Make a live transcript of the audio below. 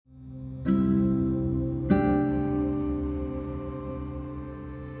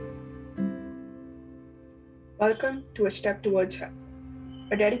Welcome to A Step Towards Health,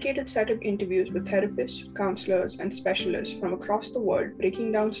 a dedicated set of interviews with therapists, counselors, and specialists from across the world,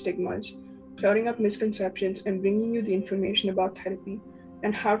 breaking down stigmas, clearing up misconceptions, and bringing you the information about therapy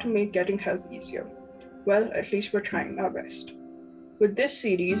and how to make getting help easier. Well, at least we're trying our best. With this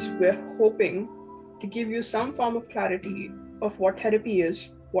series, we're hoping to give you some form of clarity of what therapy is,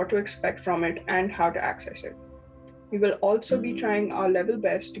 what to expect from it, and how to access it. We will also be trying our level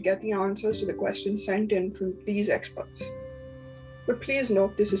best to get the answers to the questions sent in from these experts. But please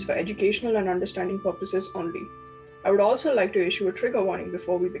note this is for educational and understanding purposes only. I would also like to issue a trigger warning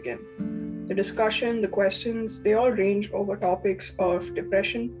before we begin. The discussion, the questions, they all range over topics of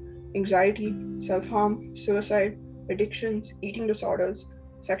depression, anxiety, self harm, suicide, addictions, eating disorders,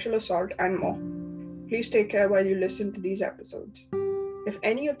 sexual assault, and more. Please take care while you listen to these episodes. If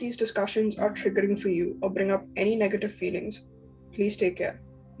any of these discussions are triggering for you or bring up any negative feelings, please take care.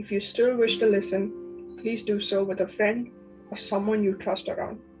 If you still wish to listen, please do so with a friend or someone you trust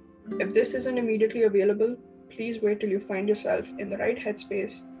around. If this isn't immediately available, please wait till you find yourself in the right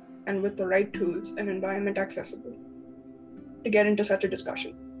headspace and with the right tools and environment accessible to get into such a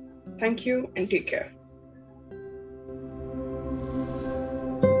discussion. Thank you and take care.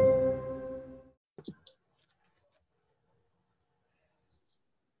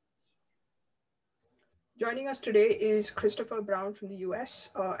 Joining us today is Christopher Brown from the US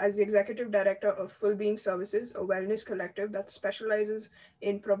as the Executive Director of Full Being Services, a wellness collective that specializes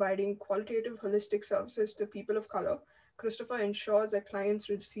in providing qualitative holistic services to people of color. Christopher ensures that clients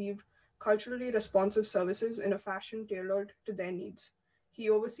receive culturally responsive services in a fashion tailored to their needs. He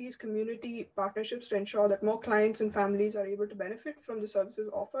oversees community partnerships to ensure that more clients and families are able to benefit from the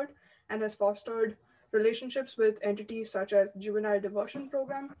services offered and has fostered relationships with entities such as Juvenile Diversion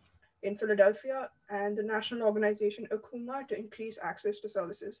Program in Philadelphia and the national organization Akuma to increase access to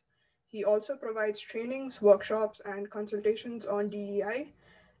services. He also provides trainings, workshops, and consultations on DEI,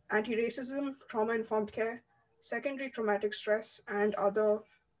 anti-racism, trauma-informed care, secondary traumatic stress, and other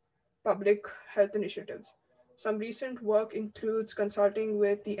public health initiatives. Some recent work includes consulting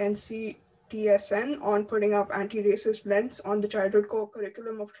with the NCTSN on putting up anti-racist lens on the childhood core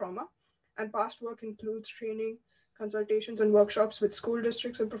curriculum of trauma, and past work includes training, consultations, and workshops with school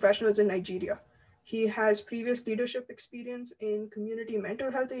districts and professionals in Nigeria. He has previous leadership experience in community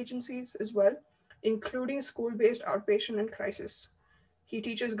mental health agencies as well, including school-based outpatient and crisis. He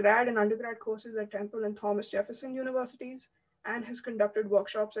teaches grad and undergrad courses at Temple and Thomas Jefferson universities and has conducted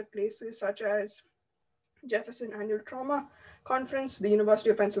workshops at places such as Jefferson Annual Trauma Conference, the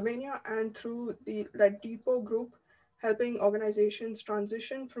University of Pennsylvania, and through the Depot Group, helping organizations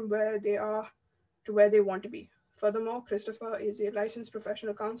transition from where they are to where they want to be. Furthermore, Christopher is a licensed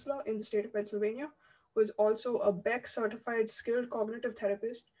professional counselor in the state of Pennsylvania, who is also a Beck certified skilled cognitive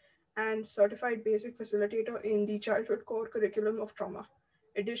therapist and certified basic facilitator in the childhood core curriculum of trauma.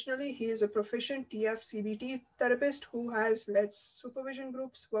 Additionally, he is a proficient TF-CBT therapist who has led supervision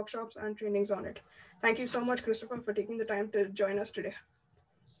groups, workshops, and trainings on it. Thank you so much, Christopher, for taking the time to join us today.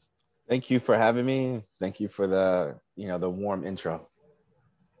 Thank you for having me. Thank you for the warm intro.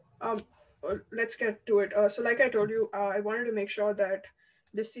 Let's get to it. So like I told you, I wanted to make sure that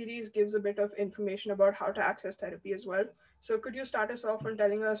this series gives a bit of information about how to access therapy as well. So could you start us off on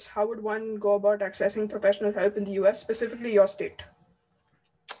telling us how would one go about accessing professional help in the US, specifically your state?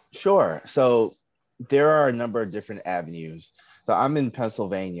 Sure. So there are a number of different avenues. So I'm in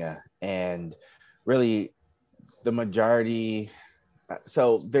Pennsylvania, and really the majority,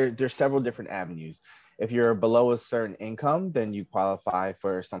 so there's several different avenues. If you're below a certain income, then you qualify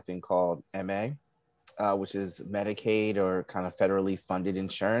for something called MA, which is Medicaid or kind of federally funded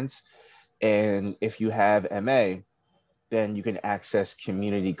insurance. And if you have MA, then you can access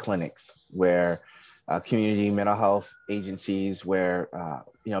community clinics where community mental health agencies where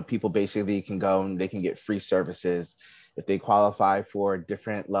people basically can go and they can get free services if they qualify for a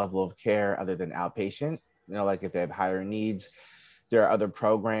different level of care other than outpatient. Like if they have higher needs, there are other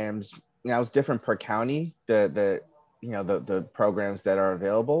programs. Now it's different per county, the programs that are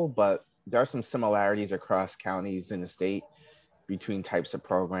available, but there are some similarities across counties in the state between types of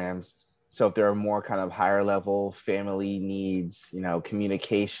programs. So if there are more kind of higher level family needs,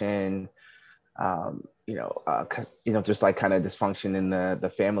 communication, just like kind of dysfunction in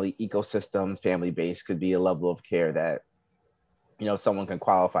the family ecosystem, family base could be a level of care that, someone can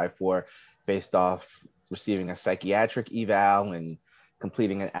qualify for based off receiving a psychiatric eval and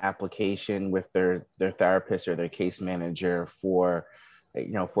completing an application with their therapist or their case manager for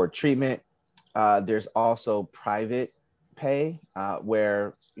treatment. There's also private pay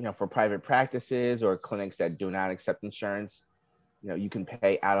where, for private practices or clinics that do not accept insurance, you can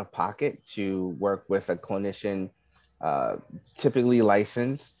pay out of pocket to work with a clinician, uh, typically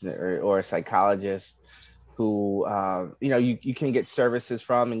licensed, or a psychologist who, you can get services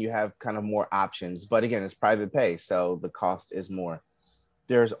from, and you have kind of more options. But again, it's private pay, so the cost is more.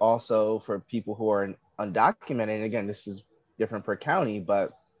 There's also, for people who are undocumented, and again, this is different per county,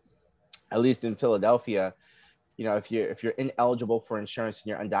 but at least in Philadelphia, if you're ineligible for insurance and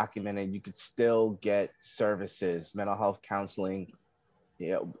you're undocumented, you could still get services, mental health counseling,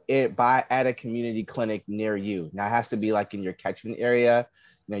 at a community clinic near you. Now, it has to be like in your catchment area.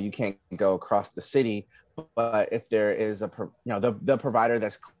 You can't go across the city, but if there is the provider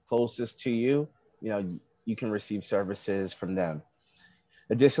that's closest to you, you can receive services from them.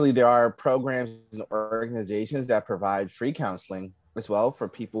 Additionally, there are programs and organizations that provide free counseling as well for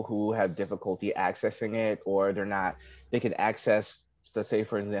people who have difficulty accessing it, or they can access, let's say,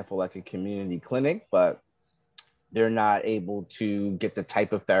 for example, like a community clinic, but they're not able to get the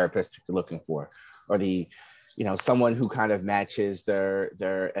type of therapist you're looking for, or someone who kind of matches their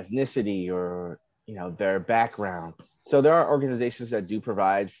ethnicity, or, their background. So there are organizations that do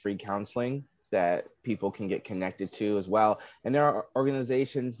provide free counseling that people can get connected to as well. And there are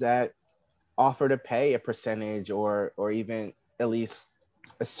organizations that offer to pay a percentage, or even at least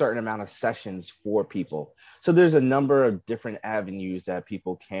a certain amount of sessions for people. So there's a number of different avenues that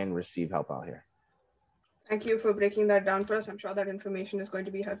people can receive help out here. Thank you for breaking that down for us. I'm sure that information is going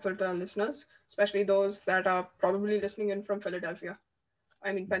to be helpful to our listeners, especially those that are probably listening in from Philadelphia.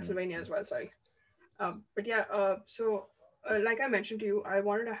 I mean, Pennsylvania as well, sorry. Like I mentioned to you, I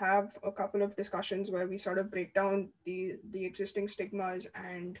wanted to have a couple of discussions where we sort of break down the existing stigmas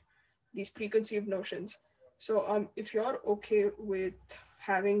and these preconceived notions. So if you're okay with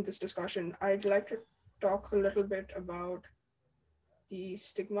having this discussion, I'd like to talk a little bit about the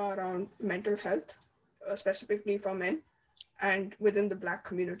stigma around mental health, specifically for men, and within the Black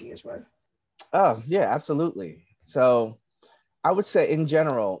community as well. Oh, yeah, absolutely. So I would say in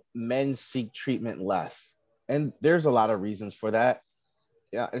general, men seek treatment less. And there's a lot of reasons for that.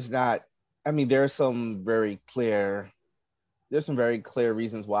 Yeah, there's some very clear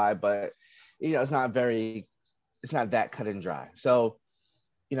reasons why, but it's not that cut and dry. So,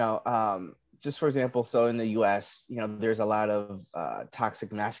 just for example, so in the US, there's a lot of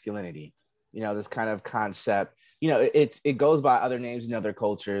toxic masculinity, this kind of concept, it goes by other names in other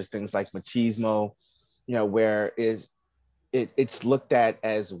cultures, things like machismo, where it's looked at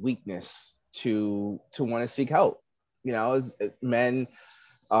as weakness to want to seek help. As men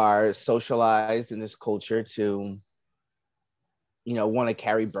are socialized in this culture to, want to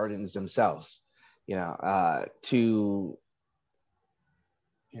carry burdens themselves, to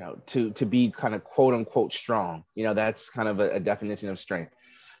be kind of quote unquote strong. That's kind of a definition of strength.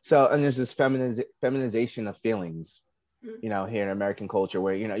 So, and there's this feminization of feelings, here in American culture,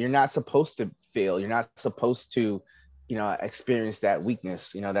 where, you're not supposed to feel, you're not supposed to, experience that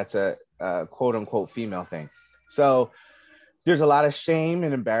weakness. That's a quote unquote female thing. So there's a lot of shame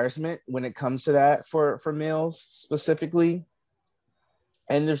and embarrassment when it comes to that for males specifically.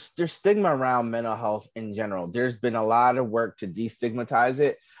 And there's stigma around mental health in general. There's been a lot of work to destigmatize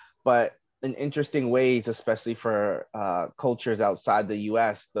it, but in interesting ways, especially for cultures outside the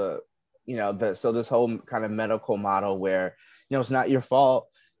US, so this whole kind of medical model where, it's not your fault,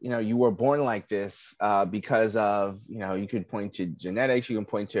 you were born like this because of, you could point to genetics, you can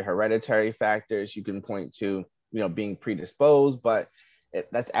point to hereditary factors, you can point to, being predisposed, but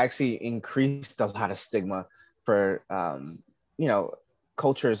that's actually increased a lot of stigma for,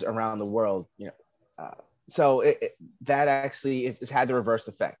 cultures around the world, so that actually is had the reverse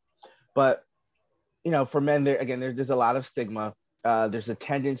effect. But, for men, there's a lot of stigma. There's a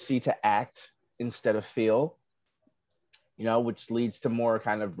tendency to act instead of feel, which leads to more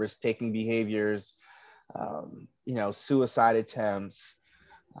kind of risk-taking behaviors, suicide attempts.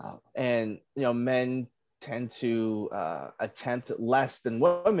 And, men tend to attempt less than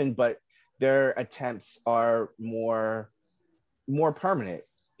women, but their attempts are more permanent,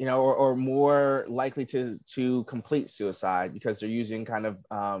 or more likely to complete suicide, because they're using kind of,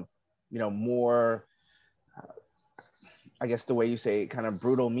 more, I guess the way you say it, kind of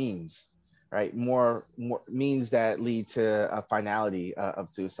brutal means, right? More means that lead to a finality of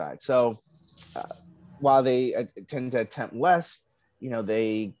suicide. So while they tend to attempt less,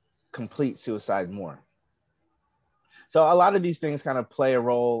 they complete suicide more. So a lot of these things kind of play a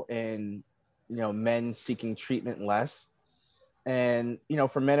role in, men seeking treatment less. And,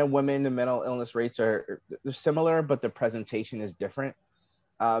 for men and women, the mental illness rates they're similar, but the presentation is different.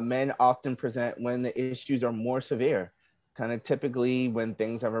 Men often present when the issues are more severe, kind of typically when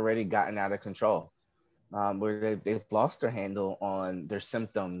things have already gotten out of control. where they've lost their handle on their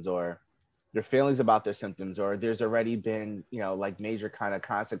symptoms or their feelings about their symptoms, or there's already been, like major kind of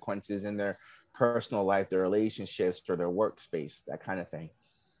consequences in their personal life, their relationships, or their workspace, that kind of thing.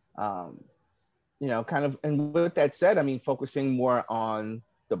 Um, kind of, and with that said, I mean, focusing more on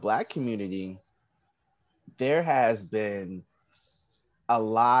the Black community, there has been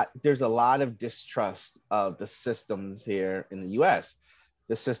there's a lot of distrust of the systems here in the US.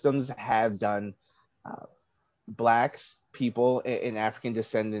 The systems have done uh, Blacks, people, and African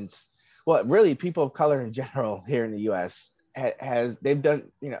descendants, well, really people of color in general here in the US, has they've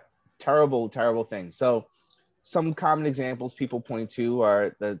done, terrible, terrible things. So some common examples people point to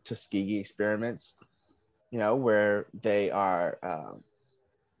are the Tuskegee experiments, where they are,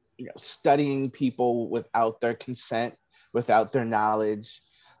 studying people without their consent, without their knowledge.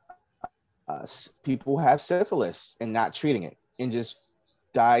 People have syphilis and not treating it and just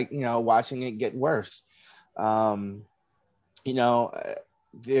die, watching it get worse. Um,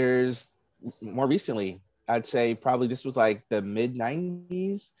 there's more recently, I'd say probably this was like the mid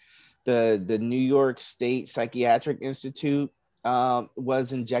 90s, the New York State Psychiatric Institute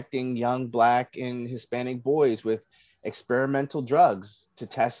was injecting young Black and Hispanic boys with experimental drugs to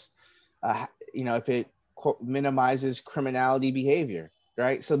test, if it minimizes criminality behavior,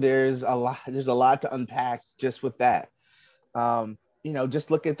 right? So there's a lot to unpack just with that. Just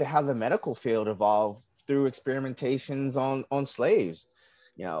look at how the medical field evolved through experimentations on slaves.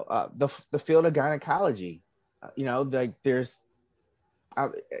 The field of gynecology. Like there's,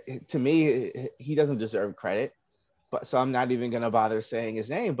 to me, he doesn't deserve credit, but so I'm not even going to bother saying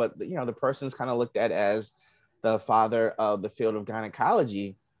his name. But the person's kind of looked at as the father of the field of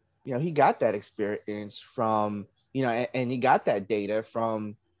gynecology. He got that experience from, and he got that data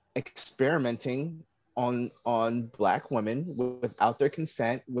from experimenting on Black women without their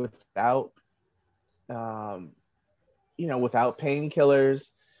consent, um, without painkillers,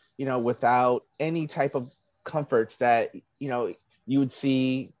 without any type of comforts that, you would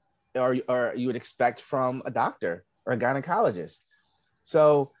see or you would expect from a doctor or a gynecologist.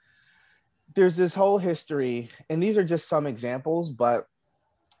 So there's this whole history, and these are just some examples, but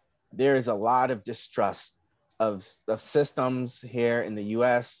there is a lot of distrust of systems here in the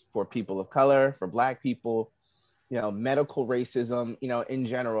US for people of color, for Black people, medical racism, in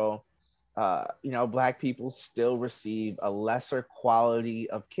general. Black people still receive a lesser quality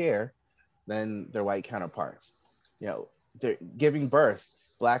of care than their white counterparts. They're giving birth.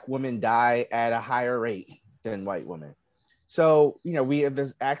 Black women die at a higher rate than white women. So, we have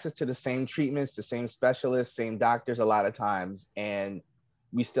this access to the same treatments, the same specialists, same doctors a lot of times, and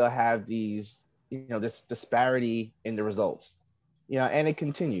we still have these, this disparity in the results, and it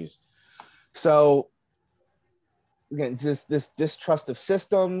continues. So again, this distrust of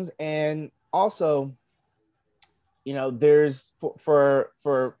systems, and also, there's for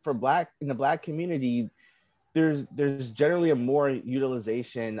Black, in the Black community, there's generally a more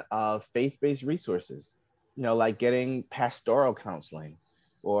utilization of faith-based resources, like getting pastoral counseling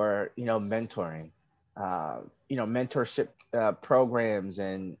or, mentoring, mentorship programs,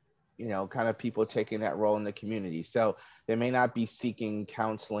 and, kind of people taking that role in the community. So they may not be seeking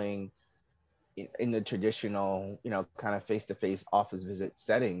counseling in the traditional, kind of face-to-face office visit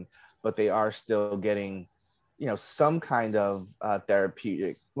setting, but they are still getting, some kind of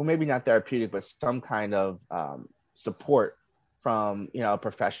therapeutic, well, maybe not therapeutic, but some kind of support from, a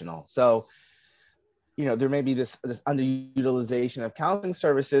professional. So, there may be this underutilization of counseling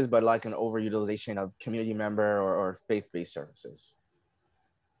services, but like an overutilization of community member or faith-based services.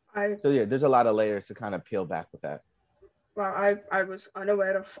 So yeah, there's a lot of layers to kind of peel back with that. Well, I was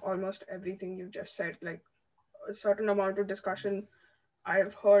unaware of almost everything you just said. Like a certain amount of discussion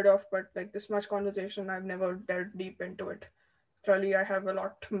I've heard of, but like this much conversation, I've never delved deep into it. Clearly, I have a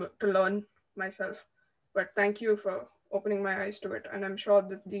lot to learn myself. But thank you for opening my eyes to it. And I'm sure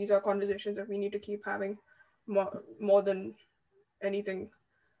that these are conversations that we need to keep having more than anything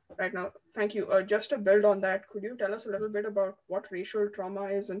right now. Thank you. Just to build on that, could you tell us a little bit about what racial trauma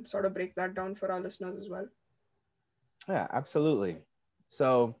is and sort of break that down for our listeners as well? Yeah, absolutely.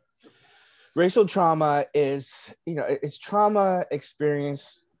 So racial trauma is, it's trauma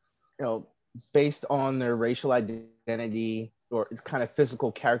experience, based on their racial identity or kind of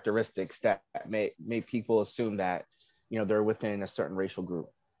physical characteristics that make people assume that, they're within a certain racial group.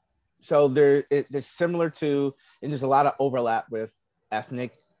 So there's similar to, and there's a lot of overlap with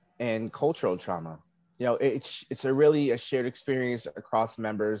ethnic and cultural trauma. It's a shared experience across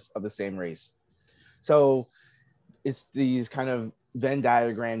members of the same race. So it's these kind of Venn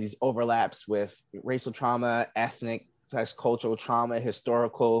diagram, these overlaps with racial trauma, ethnic / cultural trauma,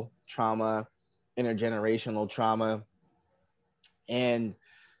 historical trauma, intergenerational trauma. And,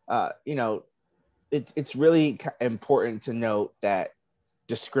 you know, it's really important to note that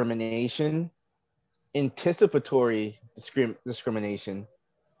discrimination, anticipatory discrimination,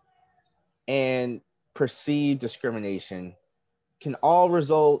 and perceived discrimination can all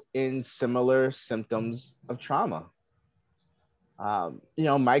result in similar symptoms of trauma. You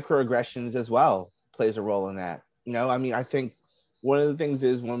know, microaggressions as well plays a role in that. You know, I mean, I think one of the things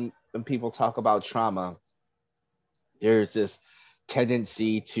is when people talk about trauma, there's this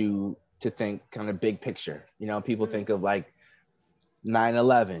tendency to think kind of big picture. You know, people think of like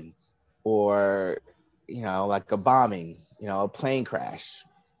 9/11 or, you know, like a bombing, you know, a plane crash.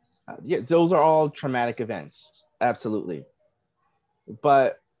 Yeah, those are all traumatic events. Absolutely.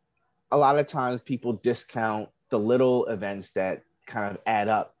 But a lot of times people discount the little events that kind of add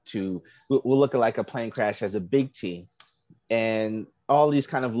up to, we'll look at like a plane crash as a big T. And all these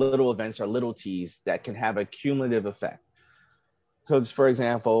kind of little events are little T's that can have a cumulative effect. So, for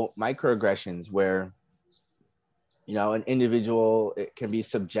example, microaggressions where, you know, an individual it can be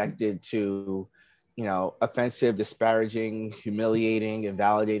subjected to, you know, offensive, disparaging, humiliating,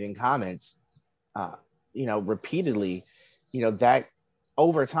 invalidating comments, you know, repeatedly, you know, that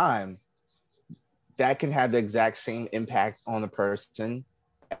over time, that can have the exact same impact on the person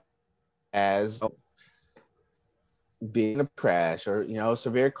as being in a crash or, you know, a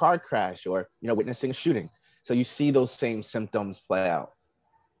severe car crash or, you know, witnessing a shooting. So you see those same symptoms play out.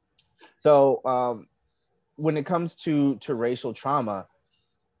 So when it comes to racial trauma,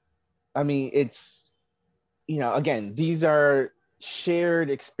 I mean, it's, you know, again, these are shared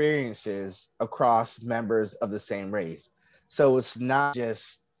experiences across members of the same race. So it's not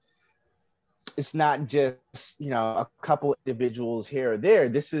just, you know, a couple individuals here or there.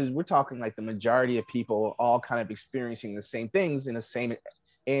 We're talking like the majority of people all kind of experiencing the same things in the same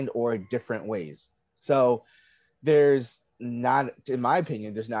and or different ways. So there's not, in my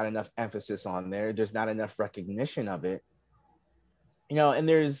opinion, there's not enough emphasis on there. There's not enough recognition of it, you know, and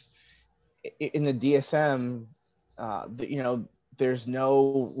there's in the DSM, you know, there's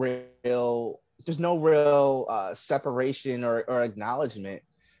no real separation or acknowledgement,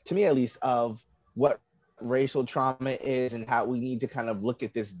 to me at least, of what racial trauma is and how we need to kind of look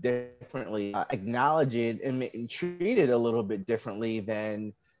at this differently, acknowledge it and treat it a little bit differently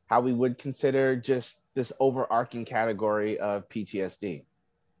than how we would consider just this overarching category of PTSD.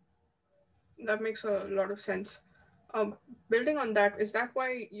 That makes a lot of sense. Um, Building on that, is that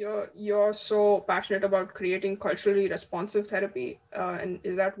why you're so passionate about creating culturally responsive therapy? And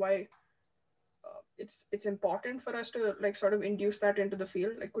is that why it's important for us to like sort of induce that into the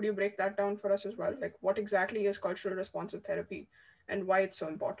field? Like, could you break that down for us as well? Like, what exactly is cultural responsive therapy, and why it's so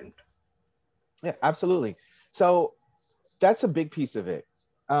important? Yeah, absolutely. So that's a big piece of it.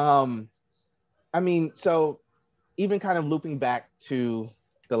 I mean, so even kind of looping back to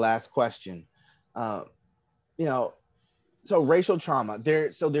the last question, you know, so racial trauma,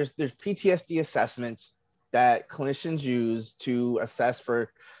 there's PTSD assessments that clinicians use to assess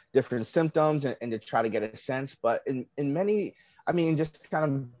for different symptoms and to try to get a sense. But in many, I mean, just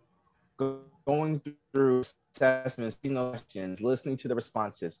kind of going through assessments, you know, questions, listening to the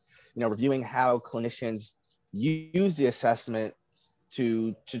responses, you know, reviewing how clinicians use the assessments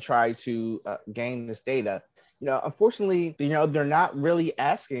to try to gain this data. You know, unfortunately, you know, they're not really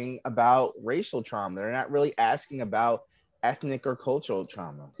asking about racial trauma. They're not really asking about ethnic or cultural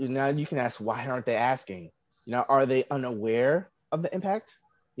trauma. You know, you can ask, why aren't they asking? You know, are they unaware of the impact?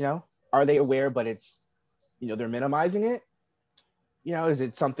 You know, are they aware, but it's, you know, they're minimizing it? You know, is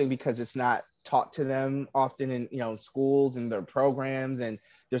it something because it's not taught to them often in, you know, schools and their programs, and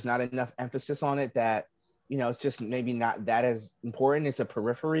there's not enough emphasis on it that, you know, it's just maybe not that as important. It's a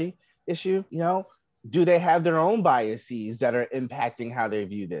periphery issue, you know? Do they have their own biases that are impacting how they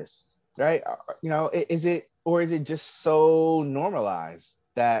view this, right? You know, is it, or is it just so normalized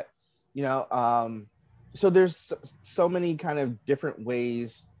that, you know, so there's so many kind of different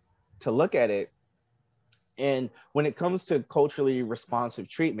ways to look at it. And when it comes to culturally responsive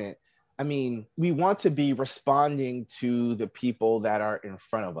treatment, I mean, we want to be responding to the people that are in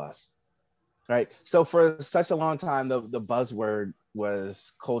front of us, right? So for such a long time, the buzzword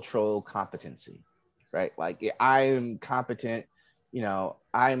was cultural competency, right? Like, I'm competent, you know,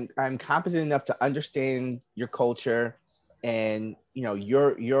 I'm competent enough to understand your culture and, you know,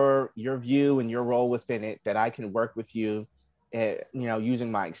 your view and your role within it, that I can work with you, you know,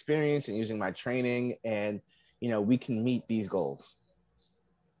 using my experience and using my training, and, you know, we can meet these goals.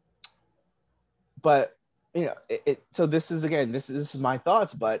 But, you know, so this is, again, this is my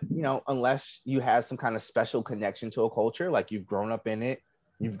thoughts, but, you know, unless you have some kind of special connection to a culture, like you've grown up in it,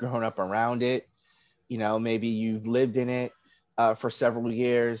 you've grown up around it, maybe you've lived in it for several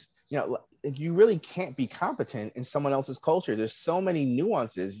years. You really can't be competent in someone else's culture. There's so many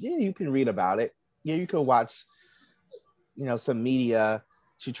nuances. Yeah, you can read about it. Yeah, you can watch, some media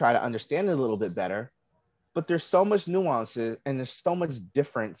to try to understand it a little bit better. But there's so much nuances and there's so much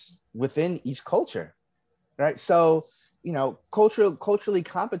difference within each culture, right? So, culturally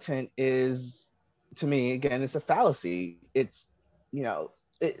competent is, to me, again, it's a fallacy. It's,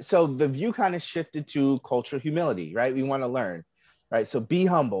 so the view kind of shifted to cultural humility, right? We want to learn, right? So be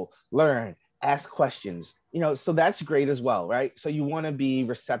humble, learn, ask questions, so that's great as well, right? So you want to be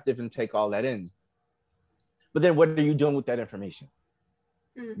receptive and take all that in. But then what are you doing with that information?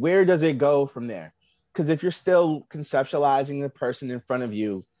 Where does it go from there? Because if you're still conceptualizing the person in front of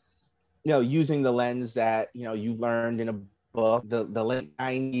you, using the lens that, you've learned in a book, the late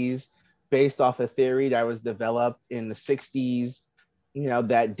 90s, based off a theory that was developed in the 60s,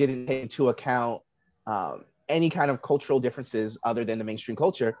 that didn't take into account any kind of cultural differences other than the mainstream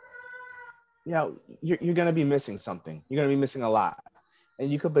culture, you're going to be missing something. You're going to be missing a lot. And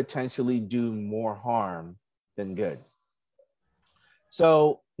you could potentially do more harm than good.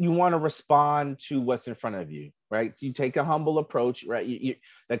 So you want to respond to what's in front of you, right? You take a humble approach, right?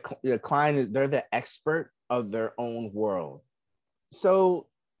 The client, they're the expert of their own world. So,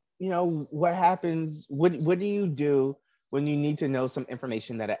 what happens? What do you do when you need to know some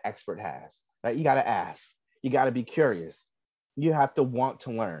information that an expert has, right? You got to ask. You got to be curious. You have to want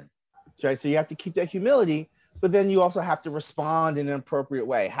to learn, right? So you have to keep that humility, but then you also have to respond in an appropriate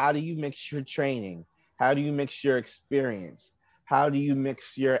way. How do you mix your training? How do you mix your experience? How do you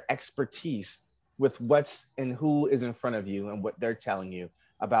mix your expertise with what's and who is in front of you and what they're telling you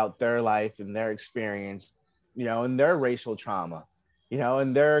about their life and their experience, and their racial trauma,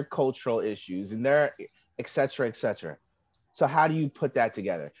 and their cultural issues and their et cetera, et cetera. So how do you put that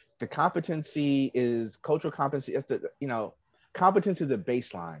together? The competency is cultural competency. It's competence is a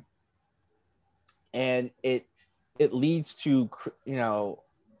baseline, and it leads to,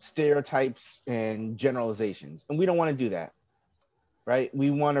 stereotypes and generalizations, and we don't want to do that. Right? We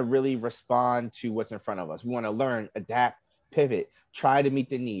want to really respond to what's in front of us. We want to learn, adapt, pivot, try to meet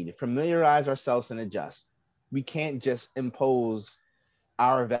the need, familiarize ourselves and adjust. We can't just impose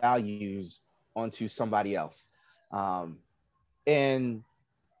our values onto somebody else. And,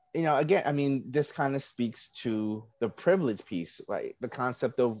 again, this kind of speaks to the privilege piece, right? The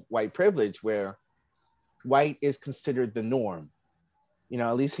concept of white privilege, where white is considered the norm,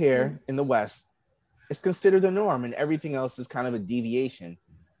 at least here in the West. It's considered the norm, and everything else is kind of a deviation.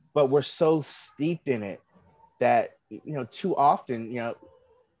 But we're so steeped in it that, too often,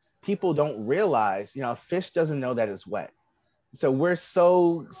 people don't realize, a fish doesn't know that it's wet. So we're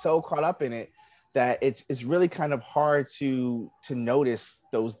so caught up in it that it's really kind of hard to notice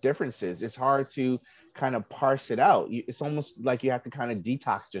those differences. It's hard to kind of parse it out. It's almost like you have to kind of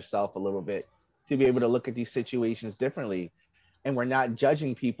detox yourself a little bit to be able to look at these situations differently. And we're not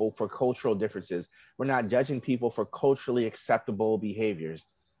judging people for cultural differences. We're not judging people for culturally acceptable behaviors.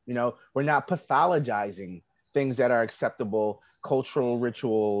 We're not pathologizing things that are acceptable, cultural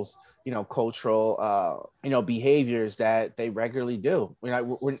rituals, cultural, behaviors that they regularly do.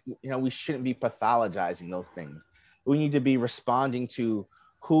 We shouldn't be pathologizing those things. We need to be responding to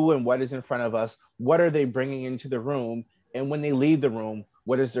who and what is in front of us. What are they bringing into the room? And when they leave the room,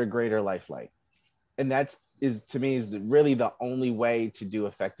 what is their greater life like? And to me is really the only way to do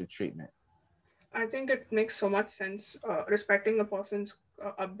effective treatment. I think it makes so much sense, respecting a person's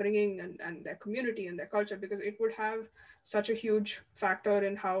upbringing and their community and their culture, because it would have such a huge factor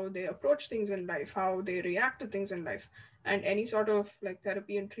in how they approach things in life, how they react to things in life. And any sort of like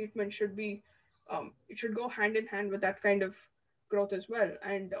therapy and treatment should be, it should go hand in hand with that kind of growth as well.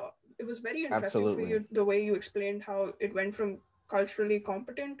 And it was very interesting for Absolutely. you, the way you explained how it went from culturally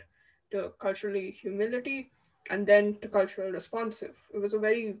competent to culturally humility and then to cultural responsive. It was a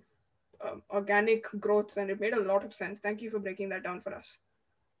very organic growth, and it made a lot of sense. Thank you for breaking that down for us.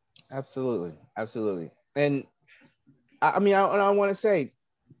 Absolutely. And I want to say,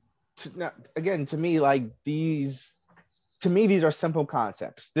 again, to me, these are simple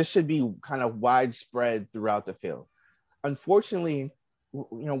concepts. This should be kind of widespread throughout the field. Unfortunately,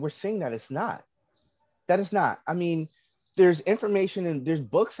 we're seeing that it's not. That is not. There's information and there's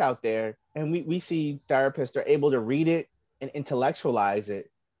books out there, and we see therapists are able to read it and intellectualize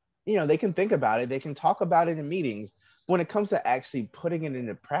it. They can think about it, they can talk about it in meetings. When it comes to actually putting it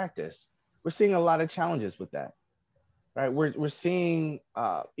into practice, we're seeing a lot of challenges with that. Right? We're seeing,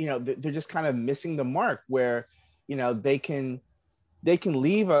 they're just kind of missing the mark where, they can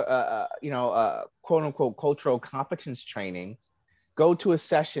leave a quote unquote cultural competence training, go to a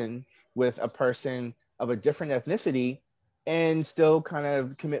session with a person of a different ethnicity and still kind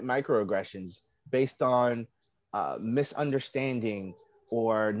of commit microaggressions based on misunderstanding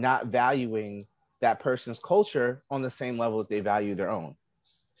or not valuing that person's culture on the same level that they value their own.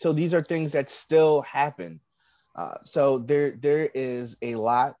 So these are things that still happen. So there is a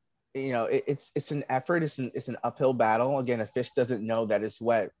lot. It's an effort. It's an uphill battle. Again, a fish doesn't know that it's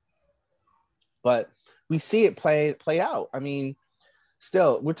wet, but we see it play out. I mean,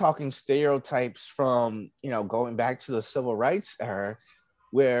 still, we're talking stereotypes from going back to the civil rights era,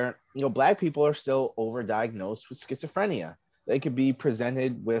 where Black people are still overdiagnosed with schizophrenia. They could be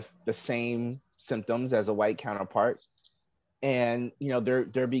presented with the same symptoms as a white counterpart, and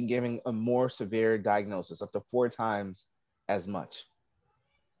they're being given a more severe diagnosis, up to 4 times as much.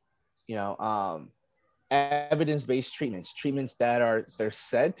 Evidence-based treatments that they're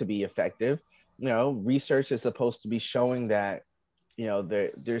said to be effective. Research is supposed to be showing that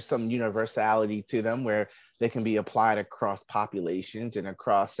there's some universality to them, where they can be applied across populations and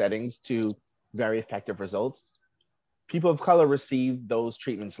across settings to very effective results. People of color receive those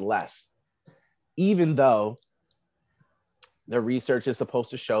treatments less, even though the research is supposed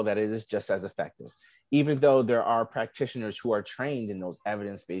to show that it is just as effective, even though there are practitioners who are trained in those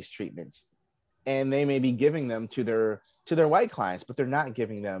evidence-based treatments, and they may be giving them to their white clients, but they're not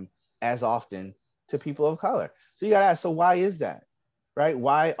giving them as often to people of color. So you got to ask, so why is that? Right?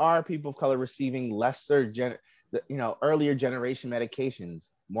 Why are people of color receiving earlier generation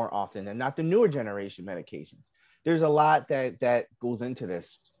medications more often and not the newer generation medications? There's a lot that goes into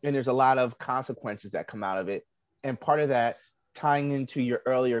this, and there's a lot of consequences that come out of it. And part of that, tying into your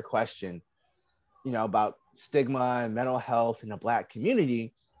earlier question, about stigma and mental health in the Black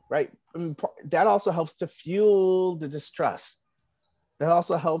community, right? I mean, that also helps to fuel the distrust. That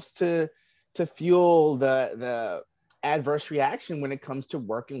also helps to fuel the adverse reaction when it comes to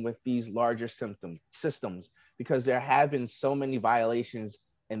working with these larger systems, because there have been so many violations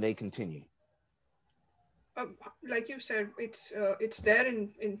and they continue. Like you said, it's there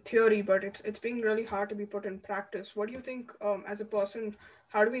in theory, but it's being really hard to be put in practice. What do you think, as a person,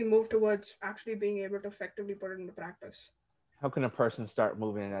 how do we move towards actually being able to effectively put it into practice? How can a person start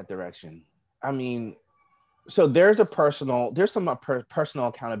moving in that direction? I mean, so there's some personal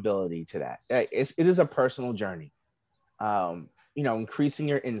accountability to that. It is a personal journey. Increasing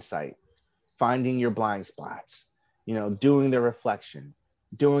your insight, finding your blind spots, doing the reflection,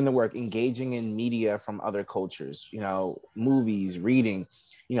 doing the work, engaging in media from other cultures, movies, reading,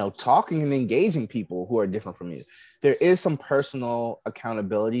 talking and engaging people who are different from you. There is some personal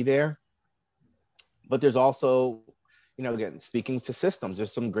accountability there, but there's also, again, speaking to systems,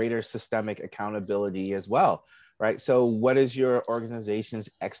 there's some greater systemic accountability as well, right? So what is your organization's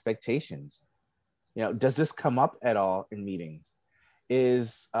expectations? Does this come up at all in meetings?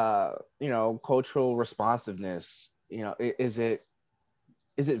 Is, cultural responsiveness, is it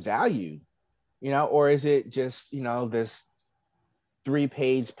valued, or is it just, this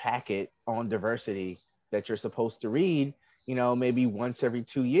 3-page packet on diversity that you're supposed to read, maybe once every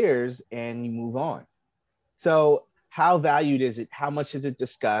 2 years and you move on? So how valued is it? How much is it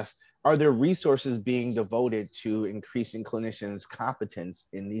discussed? Are there resources being devoted to increasing clinicians' competence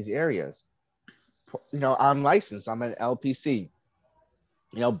in these areas? I'm licensed, I'm an LPC,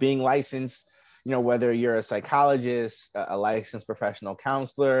 being licensed, whether you're a psychologist, a licensed professional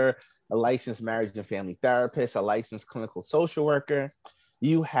counselor, a licensed marriage and family therapist, a licensed clinical social worker,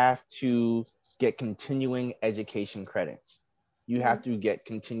 you have to get continuing education credits. You have to get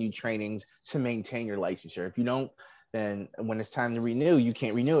continued trainings to maintain your licensure. If you don't, then when it's time to renew, you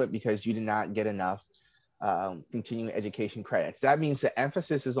can't renew it because you did not get enough continuing education credits. That means the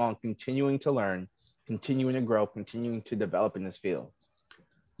emphasis is on continuing to learn, continuing to grow, continuing to develop in this field.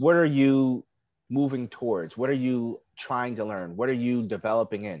 What are you moving towards? What are you trying to learn? What are you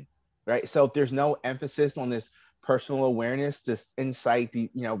developing in, right? So if there's no emphasis on this personal awareness, this insight,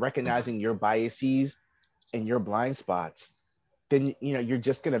 recognizing your biases and your blind spots, then, you're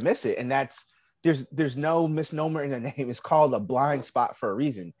just going to miss it. And there's no misnomer in the name. It's called a blind spot for a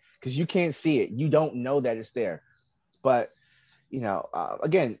reason, because you can't see it. You don't know that it's there. But,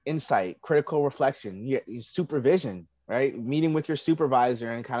 again, insight, critical reflection, supervision, right? Meeting with your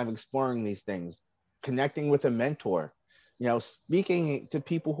supervisor and kind of exploring these things, connecting with a mentor, speaking to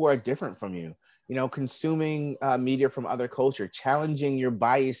people who are different from you, consuming media from other culture, challenging your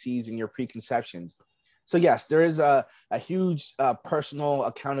biases and your preconceptions. So yes, there is a huge personal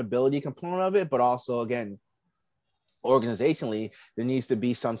accountability component of it, but also, again, organizationally, there needs to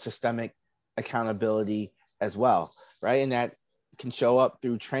be some systemic accountability as well, right? And that can show up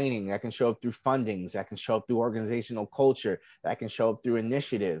through training, that can show up through fundings, that can show up through organizational culture, that can show up through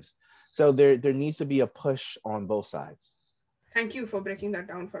initiatives. So there needs to be a push on both sides. Thank you for breaking that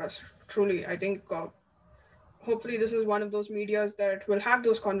down for us. Truly, I think hopefully this is one of those medias that will have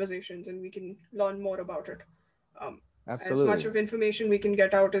those conversations and we can learn more about it. As much Absolutely. of information we can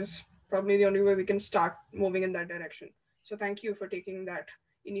get out is probably the only way we can start moving in that direction. So thank you for taking that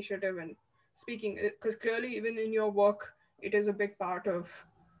initiative and speaking, because clearly even in your work, it is a big part of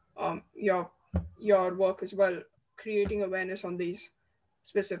your work as well, creating awareness on these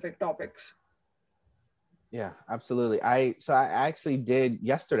specific topics. Yeah, absolutely. I actually did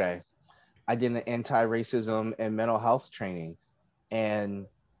yesterday. I did an anti-racism and mental health training. And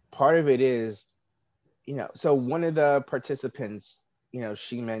part of it is, so one of the participants,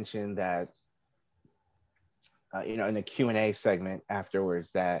 she mentioned that, in the Q&A segment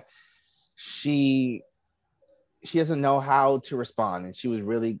afterwards, that she doesn't know how to respond. And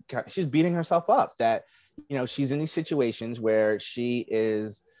she's beating herself up that, she's in these situations where she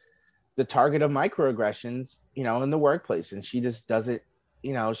is the target of microaggressions, in the workplace. And she just doesn't,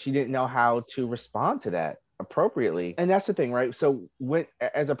 she didn't know how to respond to that appropriately. And that's the thing, right? So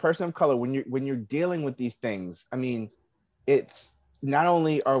as a person of color, when you're dealing with these things, I mean, it's not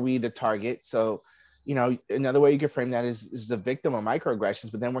only are we the target. So, another way you could frame that is the victim of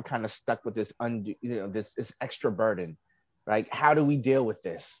microaggressions, but then we're kind of stuck with this this extra burden. Like, how do we deal with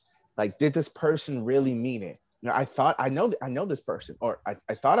this? Like, did this person really mean it? I thought I know this person, or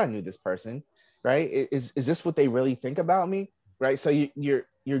I thought I knew this person, right? Is this what they really think about me, right? So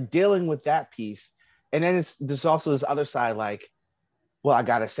you're dealing with that piece, and then there's also this other side, like, well, I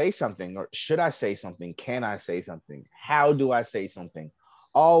gotta say something, or should I say something? Can I say something? How do I say something?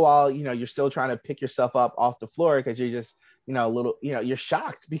 All while you're still trying to pick yourself up off the floor because you're just a little you're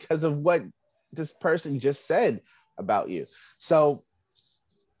shocked because of what this person just said about you. So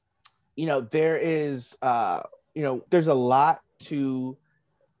there is, there's a lot to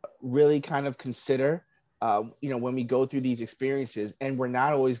really kind of consider, when we go through these experiences, and we're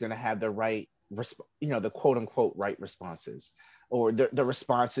not always going to have the right, the quote unquote right responses, or the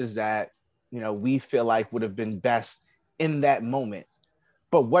responses that, we feel like would have been best in that moment.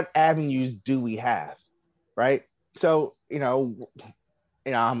 But what avenues do we have, right? So,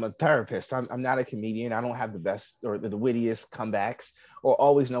 I'm a therapist. I'm not a comedian. I don't have the best or the wittiest comebacks or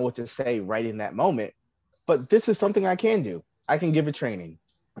always know what to say right in that moment. But this is something I can do. I can give a training.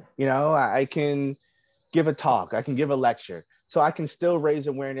 I can give a talk. I can give a lecture. So I can still raise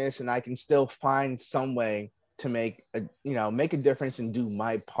awareness, and I can still find some way to make a difference and do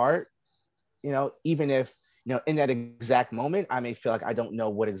my part. Even if in that exact moment, I may feel like I don't know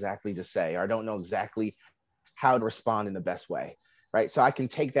what exactly to say, or I don't know exactly how to respond in the best way. Right. So I can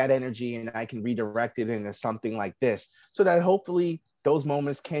take that energy and I can redirect it into something like this, so that hopefully those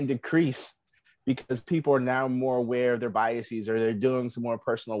moments can decrease, because people are now more aware of their biases, or they're doing some more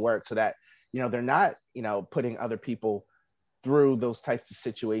personal work, so that, they're not, putting other people through those types of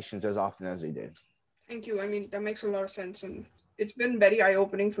situations as often as they did. Thank you. I mean, that makes a lot of sense. And it's been very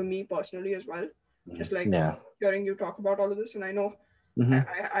eye-opening for me personally as well. Just like hearing you talk about all of this. And I know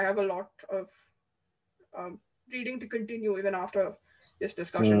I have a lot of reading to continue even after this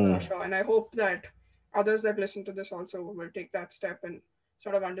discussion for sure. And I hope that others that listen to this also will take that step and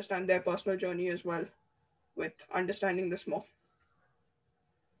sort of understand their personal journey as well with understanding this more.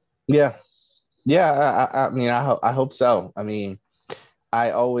 Yeah. I mean, I hope so. I mean,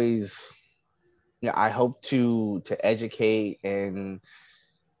 I always, I hope to educate and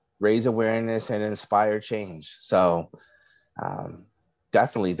raise awareness and inspire change. So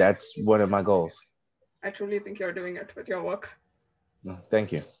definitely, that's one of my goals. I truly think you're doing it with your work.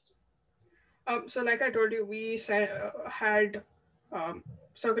 Thank you. So like I told you, we had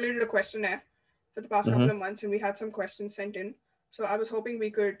circulated a questionnaire for the past couple of months, and we had some questions sent in. So I was hoping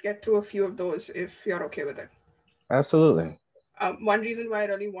we could get through a few of those if you're okay with it. Absolutely. One reason why I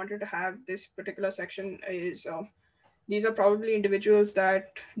really wanted to have this particular section is these are probably individuals that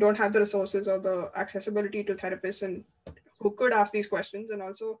don't have the resources or the accessibility to therapists and who could ask these questions. And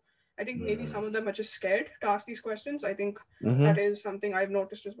also, I think maybe some of them are just scared to ask these questions. I think that is something I've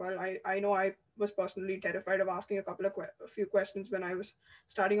noticed as well. I know I was personally terrified of asking a few questions when I was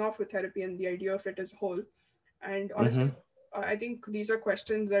starting off with therapy and the idea of it as a whole. And honestly, I think these are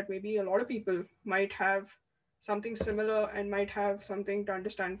questions that maybe a lot of people might have something similar and might have something to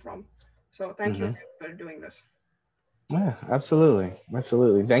understand from. So thank you for doing this. Yeah, absolutely.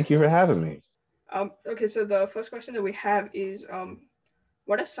 Absolutely. Thank you for having me. Okay, so the first question that we have is,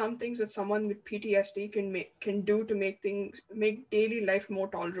 what are some things that someone with PTSD can do to make daily life more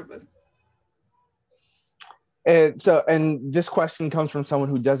tolerable? And this question comes from someone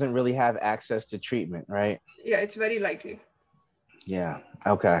who doesn't really have access to treatment, right? Yeah, it's very likely. Yeah.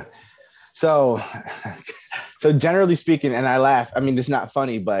 Okay. So, so generally speaking, and I laugh, I mean, it's not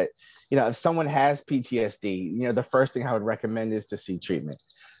funny, but if someone has PTSD, the first thing I would recommend is to seek treatment.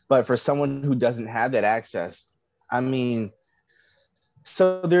 But for someone who doesn't have that access, I mean,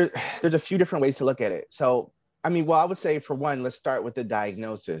 so there's a few different ways to look at it. So, I mean, well, I would say for one, let's start with the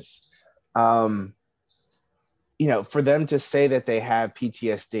diagnosis. Um, for them to say that they have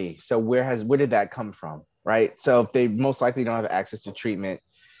PTSD. So where did that come from? Right. So if they most likely don't have access to treatment,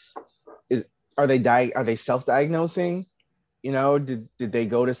 are they self-diagnosing? Did they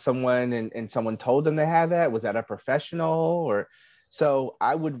go to someone and someone told them they had that? Was that a professional? Or so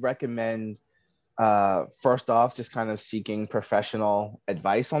I would recommend first off, just kind of seeking professional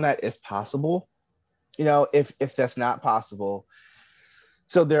advice on that if possible. If that's not possible,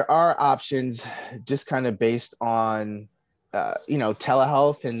 so there are options just kind of based on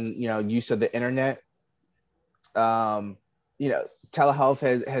telehealth and use of the internet. um Telehealth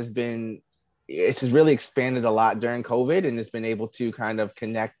has been, it's really expanded a lot during COVID, and it's been able to kind of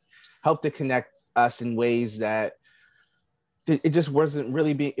help to connect us in ways that it just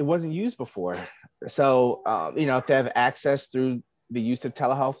it wasn't used before. So if they have access through the use of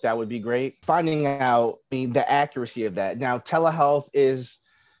telehealth, that would be great. Finding out, the accuracy of that. Now, telehealth is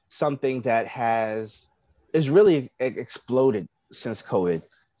something that is really exploded since COVID.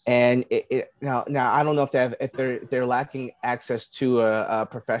 And now I don't know if they're lacking access to a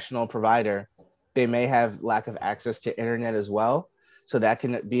professional provider, they may have lack of access to internet as well. So that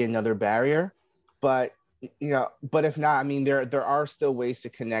can be another barrier. But but if not, there are still ways to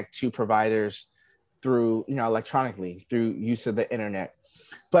connect to providers through electronically through use of the internet.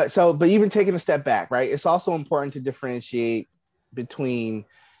 But even taking a step back, right? It's also important to differentiate between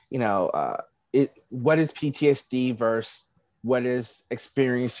what is PTSD versus what is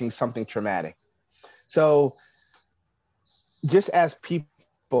experiencing something traumatic. So just as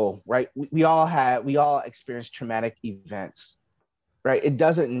people, right, we all experience traumatic events, right? It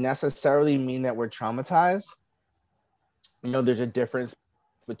doesn't necessarily mean that we're traumatized. There's a difference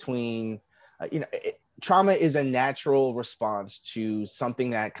between trauma is a natural response to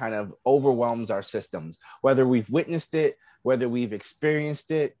something that kind of overwhelms our systems, whether we've witnessed it, whether we've experienced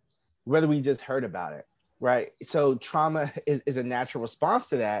it, whether we just heard about it, right? So trauma is a natural response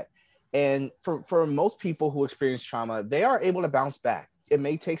to that. And for most people who experience trauma, they are able to bounce back. It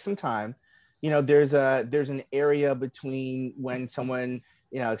may take some time. There's an area between when someone,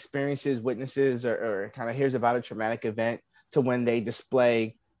 experiences, witnesses, or kind of hears about a traumatic event to when they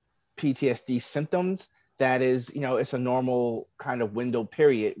display PTSD symptoms. That is, it's a normal kind of window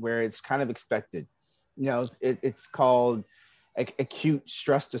period where it's kind of expected. It's called acute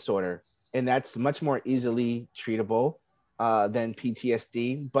stress disorder, and that's much more easily treatable than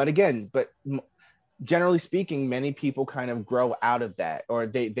PTSD. But generally speaking, many people kind of grow out of that, or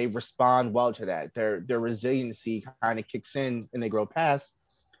they respond well to that. Their resiliency kind of kicks in and they grow past.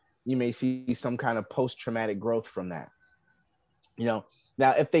 You may see some kind of post-traumatic growth from that. Now,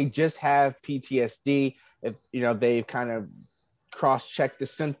 if they just have PTSD, if they've kind of cross-checked the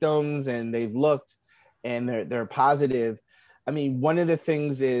symptoms and they've looked and they're positive. One of the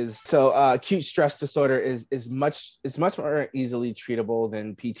things is, acute stress disorder is much more easily treatable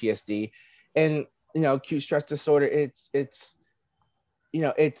than PTSD. And acute stress disorder, it's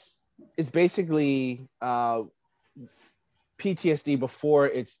basically PTSD before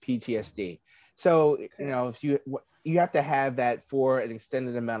it's PTSD. So if you have to have that for an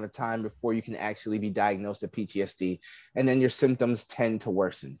extended amount of time before you can actually be diagnosed with PTSD, and then your symptoms tend to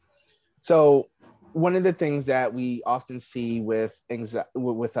worsen. So one of the things that we often see with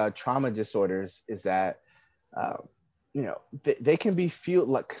trauma disorders is that they can be fueled,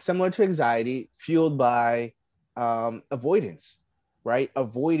 like similar to anxiety, fueled by avoidance, right?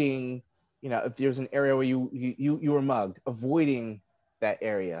 Avoiding, if there's an area where you were mugged, avoiding that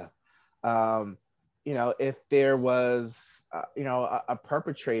area. If there was a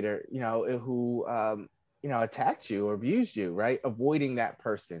perpetrator who attacked you or abused you, right? Avoiding that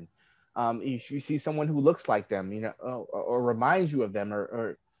person. If you see someone who looks like them, or reminds you of them,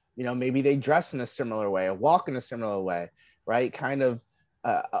 or maybe they dress in a similar way or walk in a similar way, right? Kind of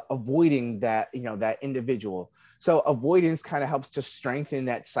avoiding that, that individual. So avoidance kind of helps to strengthen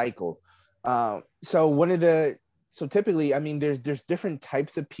that cycle. So typically, there's different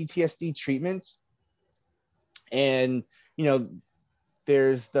types of PTSD treatments. And,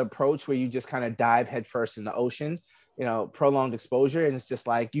 there's the approach where you just kind of dive headfirst in the ocean, prolonged exposure. And it's just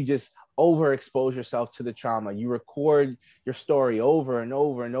like you just overexpose yourself to the trauma. You record your story over and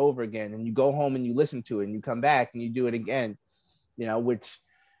over and over again. And you go home and you listen to it and you come back and you do it again, which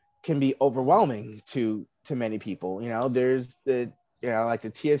can be overwhelming to many people. There's the like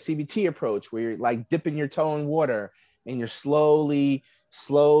the TFCBT approach, where you're like dipping your toe in water and you're slowly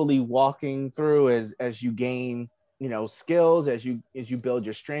walking through as you gain, skills, as you build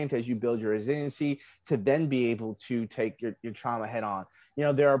your strength, as you build your resiliency, to then be able to take your trauma head on.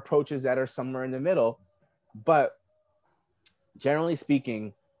 There are approaches that are somewhere in the middle, but generally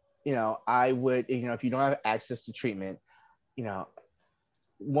speaking, I would, if you don't have access to treatment,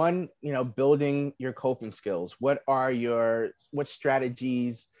 one, building your coping skills. What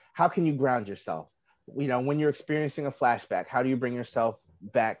strategies, how can you ground yourself? When you're experiencing a flashback, how do you bring yourself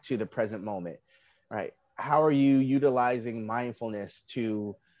back to the present moment, right? How are you utilizing mindfulness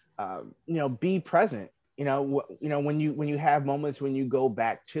to, be present? When you have moments when you go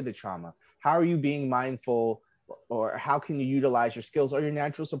back to the trauma, how are you being mindful, or how can you utilize your skills or your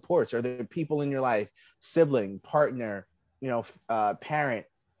natural supports? Are there people in your life, sibling, partner, parent,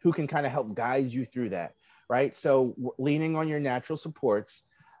 who can kind of help guide you through that, right? So leaning on your natural supports,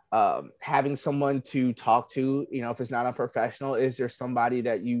 having someone to talk to, if it's not a professional, is there somebody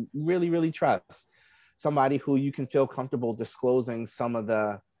that you really, really trust? Somebody who you can feel comfortable disclosing some of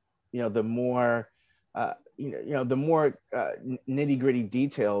the, the more, nitty gritty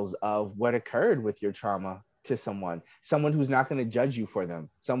details of what occurred with your trauma to someone who's not going to judge you for them,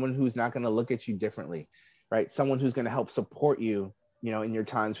 someone who's not going to look at you differently, right? Someone who's going to help support you, in your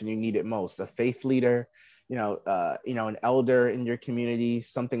times when you need it most, a faith leader, an elder in your community,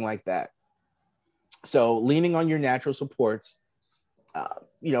 something like that. So leaning on your natural supports,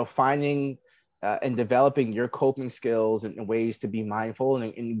 finding and developing your coping skills and ways to be mindful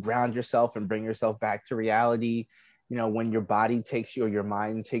and ground yourself and bring yourself back to reality, when your body takes you or your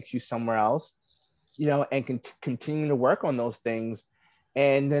mind takes you somewhere else, and continue to work on those things,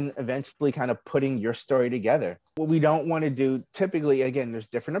 and then eventually kind of putting your story together. What we don't want to do, typically, again, there's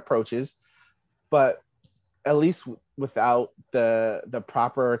different approaches, but at least without the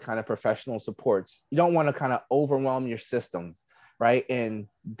proper kind of professional supports, you don't want to kind of overwhelm your systems, right? And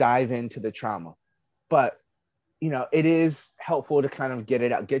dive into the trauma. But, it is helpful to kind of get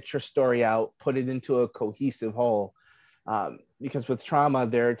it out, get your story out, put it into a cohesive whole. Because with trauma,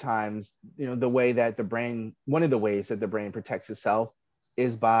 there are times, one of the ways that the brain protects itself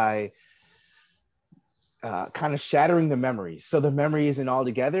is by kind of shattering the memory. So the memory isn't all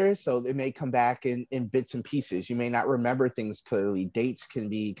together. So it may come back in bits and pieces. You may not remember things clearly. Dates can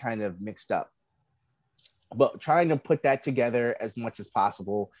be kind of mixed up. But trying to put that together as much as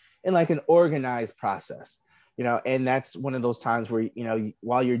possible in like an organized process, and that's one of those times where,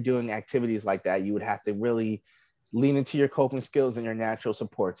 while you're doing activities like that, you would have to really lean into your coping skills and your natural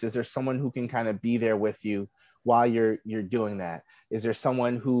supports. Is there someone who can kind of be there with you while you're doing that? Is there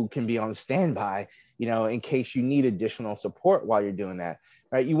someone who can be on standby, in case you need additional support while you're doing that,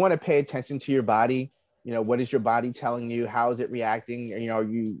 right? You want to pay attention to your body. What is your body telling you? How is it reacting? Are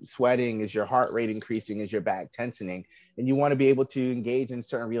you sweating? Is your heart rate increasing? Is your back tensing? And you want to be able to engage in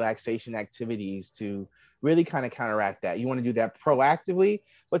certain relaxation activities to really kind of counteract that. You want to do that proactively,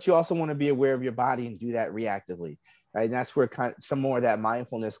 but you also want to be aware of your body and do that reactively, right? And that's where kind of some more of that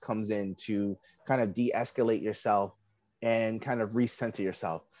mindfulness comes in, to kind of de-escalate yourself and kind of recenter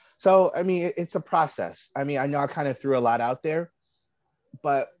yourself. So, I mean, it's a process. I mean, I know I kind of threw a lot out there,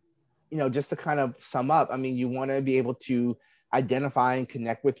 but, just to kind of sum up, I mean, you want to be able to identify and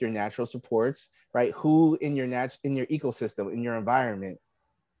connect with your natural supports, right? Who in your ecosystem, in your environment,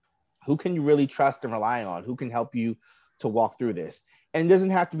 who can you really trust and rely on? Who can help you to walk through this? And it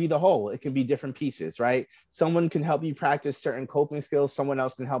doesn't have to be the whole, it can be different pieces, right? Someone can help you practice certain coping skills. Someone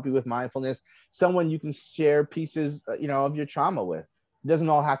else can help you with mindfulness. Someone you can share pieces, of your trauma with. It doesn't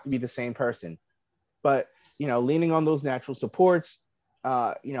all have to be the same person, but, leaning on those natural supports,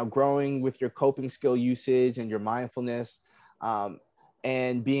 growing with your coping skill usage and your mindfulness,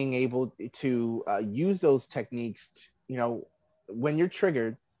 and being able to use those techniques, when you're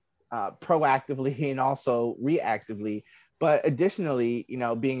triggered, proactively and also reactively. But additionally,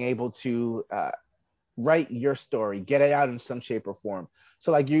 being able to write your story, get it out in some shape or form.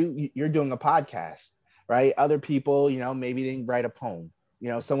 So like you're doing a podcast, right? Other people, maybe they write a poem,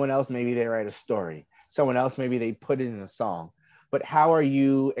 someone else, maybe they write a story. Someone else, maybe they put it in a song. But how are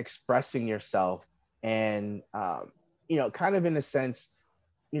you expressing yourself and, kind of in a sense,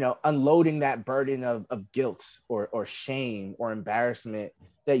 unloading that burden of guilt or shame or embarrassment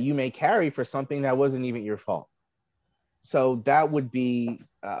that you may carry for something that wasn't even your fault. So that would be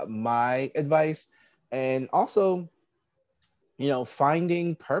my advice. And also,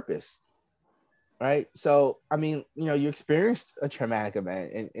 finding purpose, right? So, I mean, you experienced a traumatic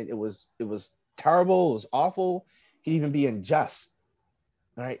event and it was terrible, it was awful, it could even be unjust,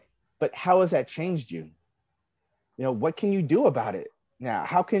 right? But how has that changed you? what can you do about it now?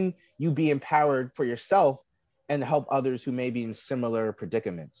 How can you be empowered for yourself and help others who may be in similar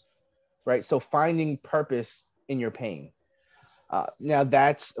predicaments, right? So finding purpose in your pain. Now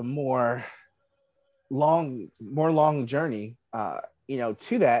that's a more long journey,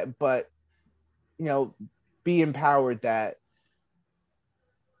 to that, but, be empowered that,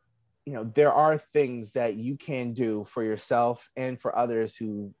 there are things that you can do for yourself and for others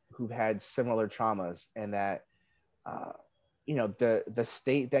who've had similar traumas, and that, the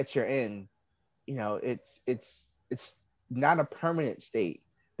state that you're in, it's not a permanent state.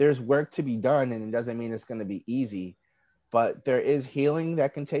 There's work to be done, and it doesn't mean it's going to be easy, but there is healing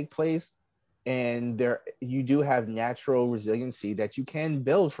that can take place, and you do have natural resiliency that you can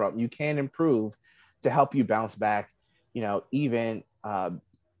build from, you can improve to help you bounce back, even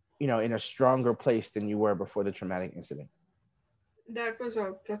in a stronger place than you were before the traumatic incident. That was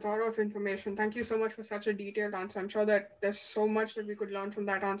a plethora of information. Thank you so much for such a detailed answer. I'm sure that there's so much that we could learn from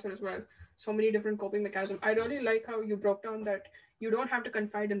that answer as well. So many different coping mechanisms. I really like how you broke down that you don't have to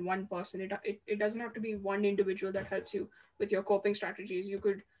confide in one person. It doesn't have to be one individual that helps you with your coping strategies. You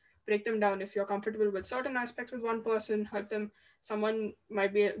could break them down. If you're comfortable with certain aspects with one person, help them. Someone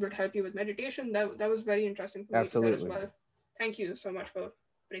might be able to help you with meditation. That was very interesting for me to hear as well. Thank you so much for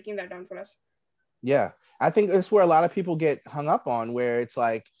breaking that down for us. Yeah, I think that's where a lot of people get hung up on, where it's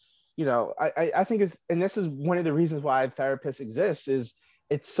like, I think and this is one of the reasons why therapists exist, is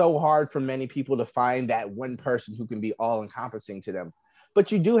it's so hard for many people to find that one person who can be all encompassing to them.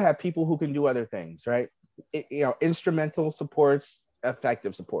 But you do have people who can do other things, right? Instrumental supports,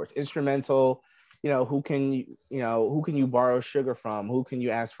 effective supports. Instrumental, who can you borrow sugar from? Who can you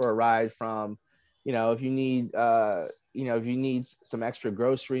ask for a ride from? If you need, if you need some extra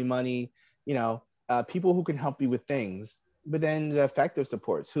grocery money, people who can help you with things. But then the effective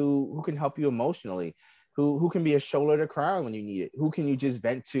supports, who can help you emotionally, who can be a shoulder to cry on when you need it, who can you just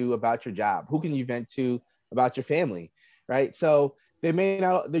vent to about your job, who can you vent to about your family, right? So they're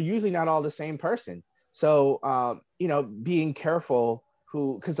usually not all the same person. So being careful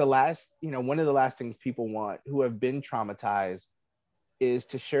because one of the last things people want who have been traumatized is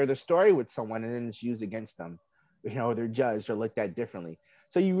to share their story with someone and then it's used against them, they're judged or looked at differently.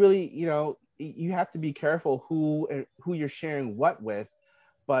 So you really, you have to be careful who you're sharing what with,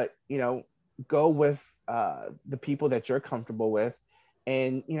 but, go with the people that you're comfortable with.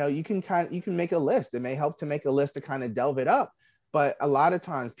 And, you can make a list. It may help to make a list to kind of delve it up. But a lot of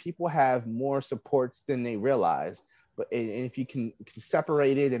times people have more supports than they realize. And if you can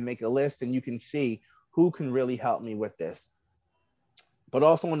separate it and make a list, and you can see who can really help me with this. But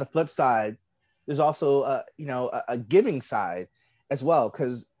also on the flip side, there's also a giving side as well,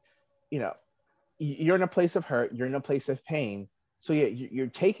 because you're in a place of hurt, you're in a place of pain, so yeah, you're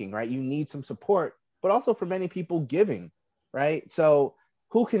taking, right? You need some support, but also for many people, giving, right? So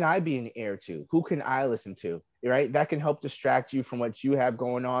who can I be an ear to? Who can I listen to, right? That can help distract you from what you have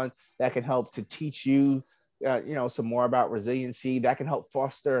going on. That can help to teach you some more about resiliency. That can help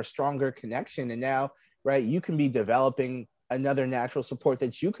foster a stronger connection, and now, right, you can be developing another natural support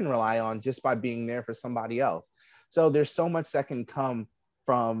that you can rely on just by being there for somebody else. So there's so much that can come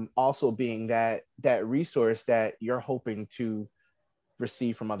from also being that resource that you're hoping to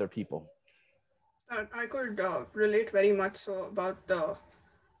receive from other people. I could relate very much so about the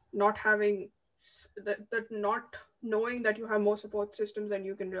not having that not knowing that you have more support systems than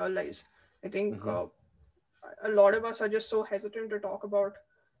you can realize. I think a lot of us are just so hesitant to talk about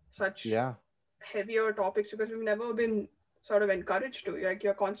such heavier topics because we've never been sort of encouraged to. Like,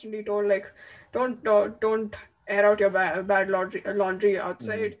 you're constantly told, like, don't air out your bad laundry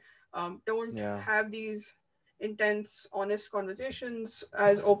outside. Don't have these intense, honest conversations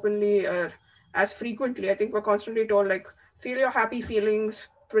as openly or as frequently. I think we're constantly told, like, feel your happy feelings,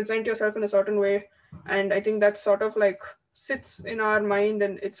 present yourself in a certain way. And I think that sort of like sits in our mind,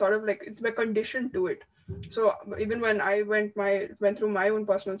 and it's sort of like we're conditioned to it. So even when I went through my own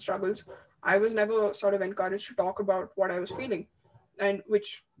personal struggles, I was never sort of encouraged to talk about what I was feeling, and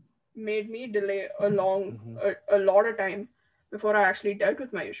which made me delay a lot of time before I actually dealt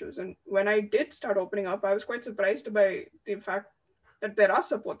with my issues. And when I did start opening up, I was quite surprised by the fact that there are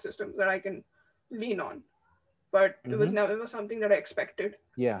support systems that I can lean on, but it was never something that I expected.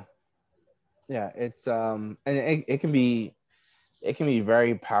 Yeah, it's and it can be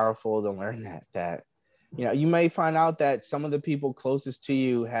very powerful to learn that you may find out that some of the people closest to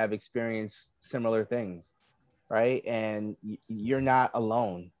you have experienced similar things, right? And you're not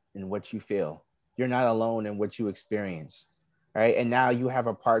alone in what you feel. You're not alone in what you experience, right? And now you have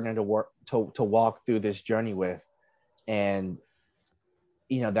a partner to walk through this journey with, and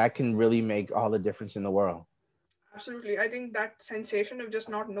that can really make all the difference in the world. Absolutely. I think that sensation of just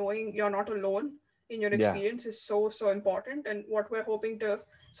not knowing you're not alone in your Yeah. experience is so, so important. And what we're hoping to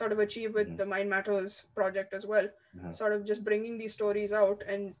sort of achieve with Mhm. the Mind Matters project as well, Mhm. sort of just bringing these stories out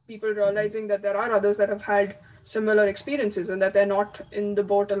and people Mhm. realizing that there are others that have had similar experiences and that they're not in the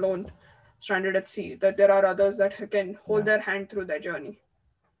boat alone, stranded at sea, that there are others that can hold Yeah. their hand through their journey.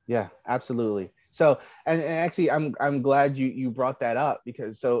 Yeah, absolutely. So, and actually, I'm glad you brought that up,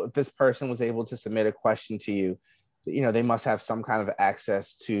 because so if this person was able to submit a question to you, they must have some kind of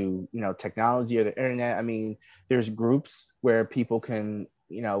access to technology or the internet. I mean, there's groups where people can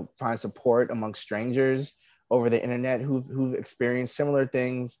find support among strangers over the internet who've experienced similar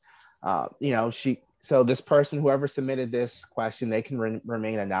things. So this person, whoever submitted this question, they can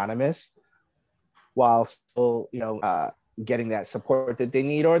remain anonymous while still getting that support that they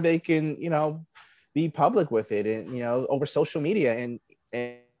need, or they can be public with it, and over social media,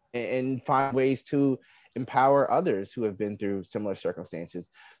 and find ways to empower others who have been through similar circumstances.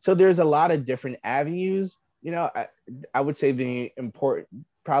 So there's a lot of different avenues. I would say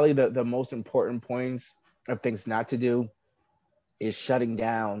probably the most important points of things not to do is shutting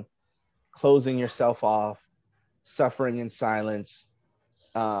down, closing yourself off, suffering in silence,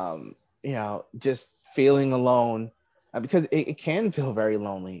 just feeling alone, because it can feel very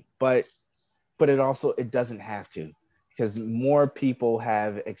lonely, but it doesn't have to, because more people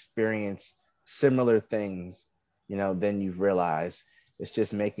have experienced similar things, than you've realized. It's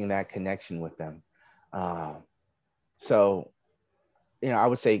just making that connection with them. Um, so, I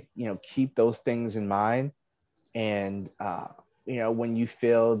would say, keep those things in mind. And, when you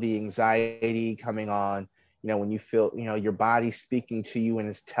feel the anxiety coming on, when you feel, your body speaking to you and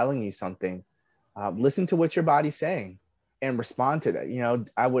is telling you something, listen to what your body's saying and respond to that.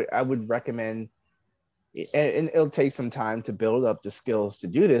 I would recommend, and it'll take some time to build up the skills to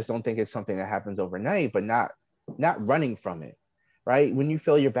do this. Don't think it's something that happens overnight, but not running from it, right? When you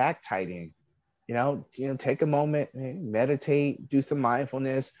feel your back tightening, take a moment, meditate, do some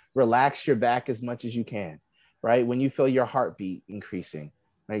mindfulness, relax your back as much as you can, right? When you feel your heartbeat increasing,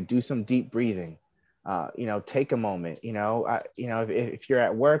 right? Do some deep breathing. Take a moment. If you're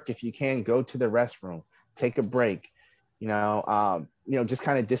at work, if you can, go to the restroom, take a break. Just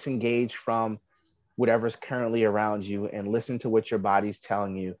kind of disengage from whatever's currently around you and listen to what your body's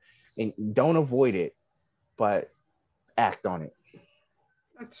telling you, and don't avoid it, but act on it.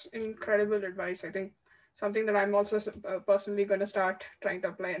 That's incredible advice. I think something that I'm also personally going to start trying to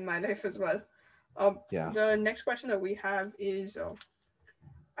apply in my life as well. Yeah. The next question that we have is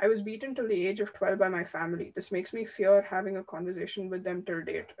I was beaten till the age of 12 by my family. This makes me fear having a conversation with them till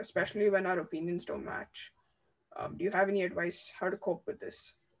date, especially when our opinions don't match. Do you have any advice how to cope with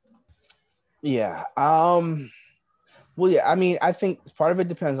this? Yeah. Well, yeah, I mean, I think part of it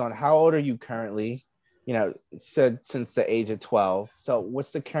depends on how old are you currently. It said since the age of 12. So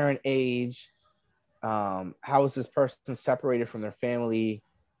what's the current age? How is this person separated from their family?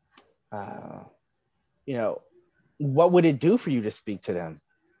 Uh, you know, what would it do for you to speak to them?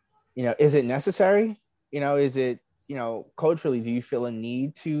 Is it necessary? Is it, culturally, do you feel a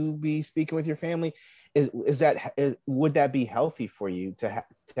need to be speaking with your family? Would that be healthy for you to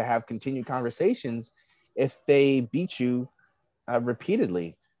have continued conversations if they beat you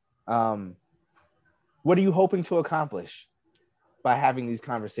repeatedly? Um, what are you hoping to accomplish by having these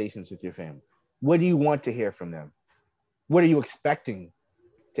conversations with your family? What do you want to hear from them? What are you expecting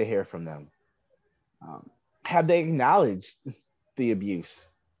to hear from them? Um, have they acknowledged the abuse?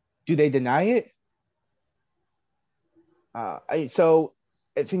 Do they deny it? So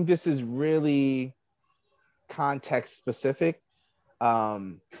I think this is really context specific.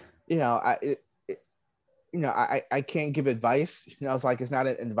 Um, you know, I it, it, I can't give advice. It's like it's not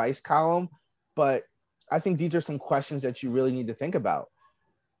an advice column, but I think these are some questions that you really need to think about.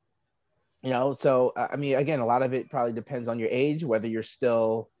 So I mean, again, a lot of it probably depends on your age, whether you're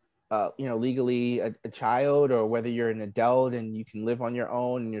still legally a child, or whether you're an adult and you can live on your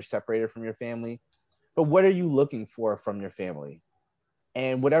own and you're separated from your family. But what are you looking for from your family?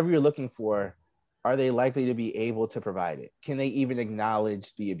 And whatever you're looking for, are they likely to be able to provide it? Can they even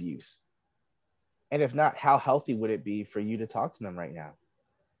acknowledge the abuse? And if not, how healthy would it be for you to talk to them right now?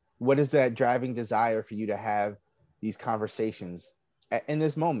 What is that driving desire for you to have these conversations in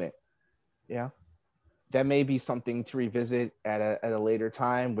this moment? Yeah, that may be something to revisit at a later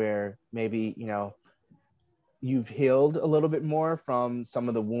time, where maybe you've healed a little bit more from some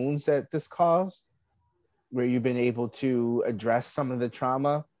of the wounds that this caused, where you've been able to address some of the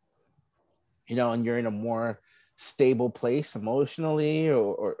trauma, and you're in a more stable place emotionally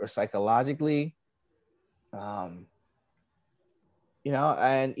or psychologically. Um, you know,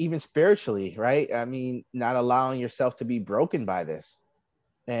 and even spiritually, right? I mean, not allowing yourself to be broken by this.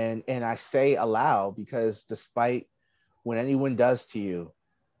 And I say allow because despite when anyone does to you,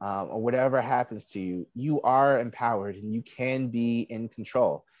 or whatever happens to you, you are empowered and you can be in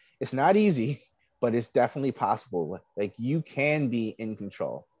control. It's not easy, but it's definitely possible. Like you can be in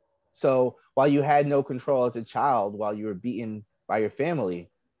control. So while you had no control as a child, while you were beaten by your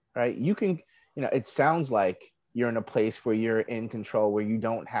family, right? You can, you know, it sounds like you're in a place where you're in control, where you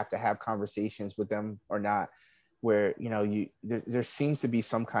don't have to have conversations with them or not, where, you know, there seems to be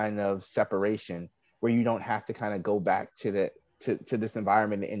some kind of separation where you don't have to kind of go back to to this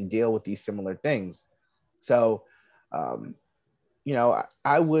environment and deal with these similar things. So, um, you know,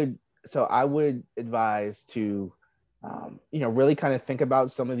 I would advise to, you know, really kind of think about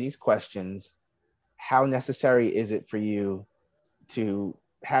some of these questions. How necessary is it for you to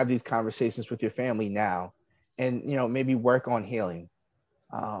have these conversations with your family now? And, you know, maybe work on healing,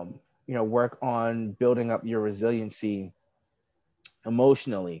 you know, work on building up your resiliency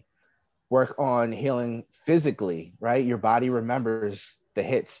emotionally, work on healing physically, right? Your body remembers the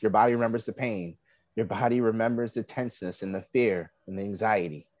hits, your body remembers the pain, your body remembers the tenseness and the fear and the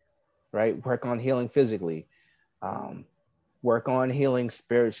anxiety, right? Work on healing physically, um, work on healing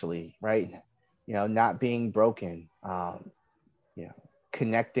spiritually, right? You know, not being broken, you know,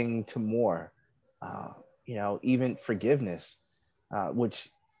 connecting to more, uh, you know, even forgiveness, which,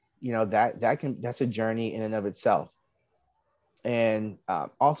 you know, that's a journey in and of itself. And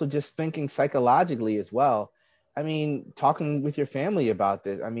also just thinking psychologically as well. I mean, talking with your family about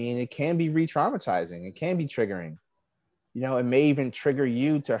this, I mean, it can be re-traumatizing, it can be triggering, you know, it may even trigger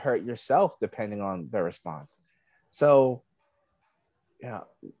you to hurt yourself depending on the response. So, yeah,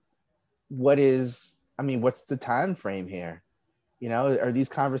 what's the time frame here? You know, are these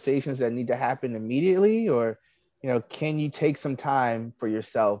conversations that need to happen immediately, or, you know, can you take some time for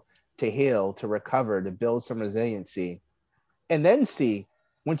yourself to heal, to recover, to build some resiliency, and then see,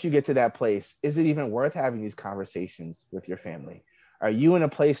 once you get to that place, is it even worth having these conversations with your family? Are you in a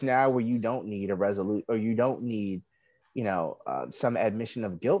place now where you don't need a resolute, or you don't need, you know, some admission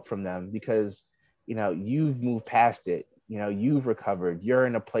of guilt from them because, you know, you've moved past it, you know, you've recovered, you're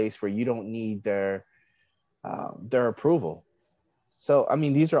in a place where you don't need their approval. So I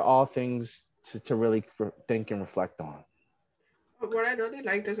mean, these are all things to really think and reflect on. What I really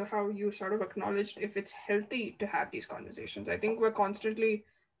liked is how you sort of acknowledged if it's healthy to have these conversations. I think we're constantly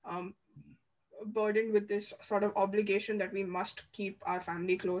um, burdened with this sort of obligation that we must keep our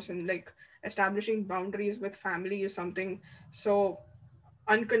family close, and like establishing boundaries with family is something so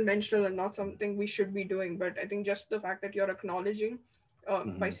unconventional and not something we should be doing. But I think just the fact that you're acknowledging, by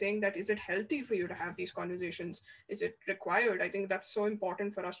Mm-hmm. saying that, is it healthy for you to have these conversations, is it required, I think that's so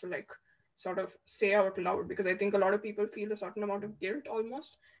important for us to like sort of say out loud, because I think a lot of people feel a certain amount of guilt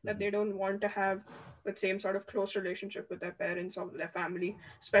almost, that Mm-hmm. they don't want to have the same sort of close relationship with their parents or their family,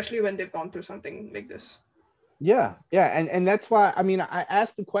 especially when they've gone through something like this. Yeah, yeah, and that's why I mean I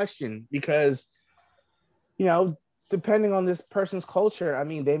asked the question because, you know, depending on this person's culture, I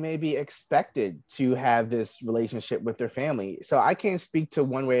mean, they may be expected to have this relationship with their family. So I can't speak to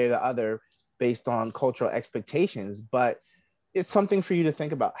one way or the other based on cultural expectations, but it's something for you to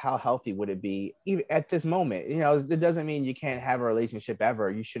think about. How healthy would it be even at this moment? You know, it doesn't mean you can't have a relationship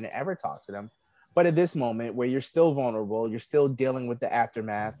ever. You shouldn't ever talk to them. But at this moment where you're still vulnerable, you're still dealing with the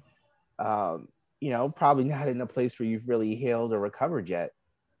aftermath, um, you know, probably not in a place where you've really healed or recovered yet.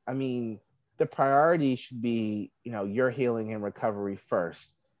 I mean, the priority should be, you know, your healing and recovery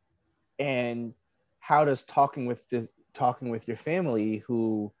first. And how does talking with your family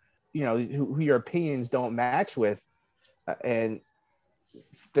who, you know, who your opinions don't match with, and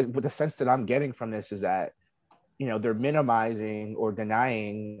the sense that I'm getting from this is that, you know, they're minimizing or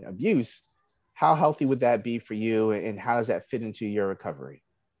denying abuse. How healthy would that be for you, and how does that fit into your recovery?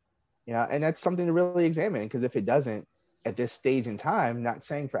 You know, and that's something to really examine, because if it doesn't at this stage in time, not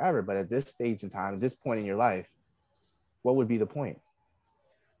saying forever, but at this stage in time, at this point in your life, what would be the point?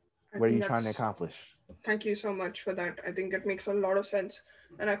 I What are think you trying to that's accomplish? Thank you so much for that. I think it makes a lot of sense.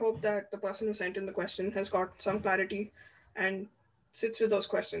 And I hope that the person who sent in the question has got some clarity and sits with those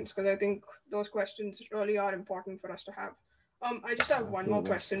questions, because I think those questions really are important for us to have. I just have one more Absolutely.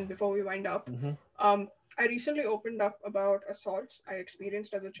 question before we wind up. Mm-hmm. I recently opened up about assaults I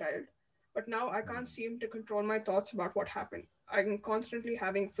experienced as a child, but now I can't seem to control my thoughts about what happened. I'm constantly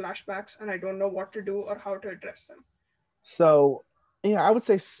having flashbacks and I don't know what to do or how to address them. So, yeah, I would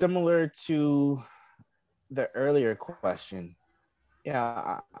say similar to the earlier question.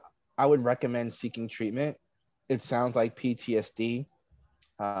 Yeah, I would recommend seeking treatment. It sounds like PTSD.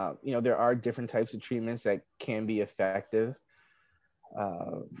 You know, there are different types of treatments that can be effective.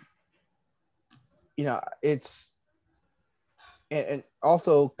 uh, it's and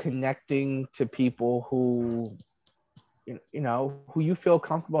also connecting to people who who you feel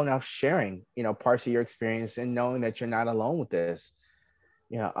comfortable enough sharing parts of your experience, and knowing that you're not alone with this.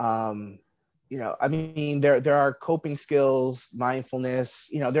 I mean, there are coping skills, mindfulness,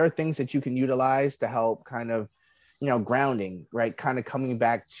 there are things that you can utilize to help kind of grounding, right, kind of coming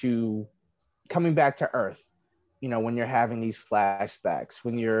back to earth, when you're having these flashbacks,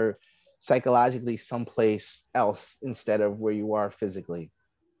 when you're psychologically someplace else instead of where you are physically.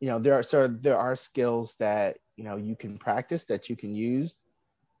 There are skills that you can practice, that you can use.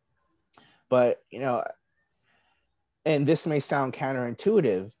 But and this may sound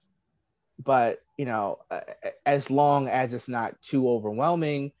counterintuitive, but as long as it's not too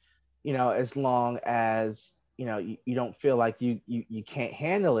overwhelming, as long as you don't feel like you can't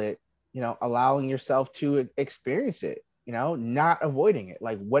handle it, allowing yourself to experience it, not avoiding it.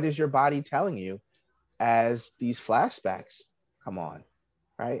 Like, what is your body telling you as these flashbacks come on,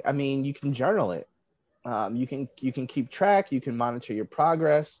 right? I mean, you can journal it. You can keep track, you can monitor your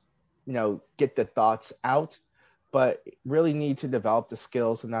progress, get the thoughts out, but really need to develop the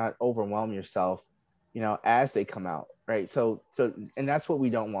skills to not overwhelm yourself, as they come out, right? So, and that's what we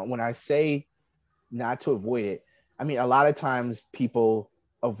don't want. When I say not to avoid it, I mean, a lot of times people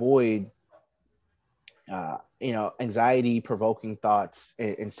avoid, anxiety provoking thoughts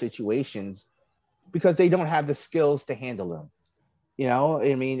in situations because they don't have the skills to handle them.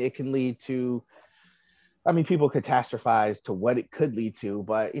 I mean, it can lead to, people catastrophize to what it could lead to,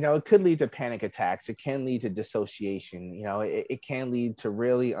 but it could lead to panic attacks. It can lead to dissociation. It can lead to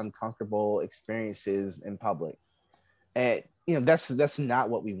really uncomfortable experiences in public, and that's not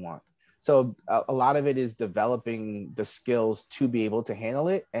what we want. So a lot of it is developing the skills to be able to handle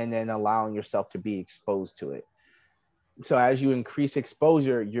it, and then allowing yourself to be exposed to it. So as you increase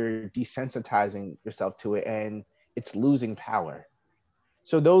exposure, you're desensitizing yourself to it, and it's losing power.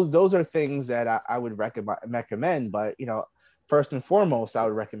 So those are things that I would recommend. But first and foremost, I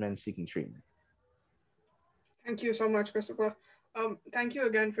would recommend seeking treatment. Thank you so much, Christopher. Thank you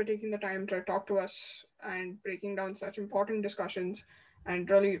again for taking the time to talk to us and breaking down such important discussions, and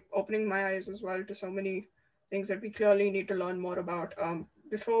really opening my eyes as well to so many things that we clearly need to learn more about.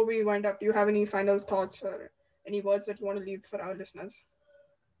 Before we wind up, do you have any final thoughts or any words that you want to leave for our listeners?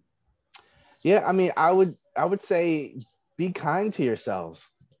 Yeah, I mean, I would say be kind to yourselves.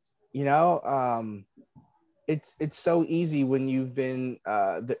 You know, it's so easy when you've been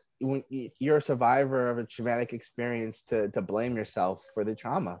when you're a survivor of a traumatic experience to blame yourself for the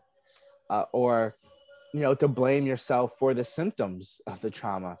trauma, or to blame yourself for the symptoms of the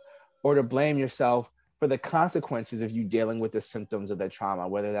trauma, or to blame yourself for the consequences of you dealing with the symptoms of that trauma,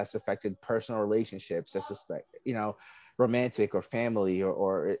 whether that's affected personal relationships, that's romantic or family,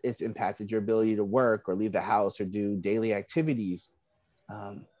 or it's impacted your ability to work or leave the house or do daily activities.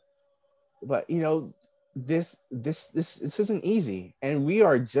 Um, but this isn't easy, and we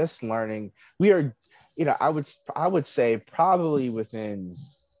are just learning. We are, I would say probably within,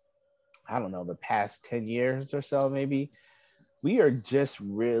 I don't know, the past 10 years or so, maybe, we are just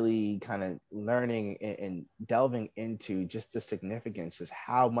really kind of learning and delving into just the significance is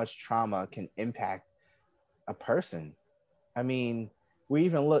how much trauma can impact a person. I mean, we're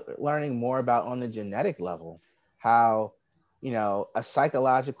even learning more about on the genetic level how, a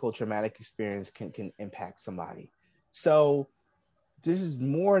psychological traumatic experience can impact somebody. So there's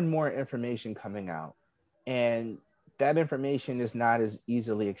more and more information coming out, and that information is not as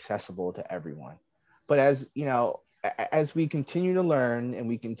easily accessible to everyone. But as we continue to learn and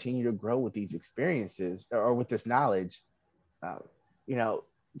we continue to grow with these experiences or with this knowledge, uh, you know,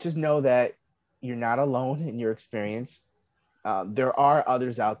 just know that you're not alone in your experience. There are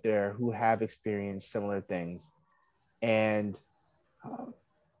others out there who have experienced similar things, and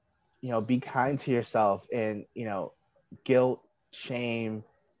uh, be kind to yourself. And guilt, shame,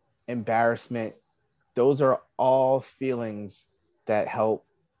 embarrassment, those are all feelings that help,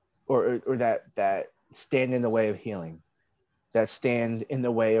 or that stand in the way of healing, that stand in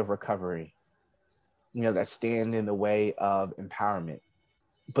the way of recovery, that stand in the way of empowerment.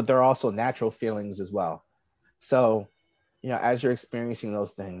 But they're also natural feelings as well. So as you're experiencing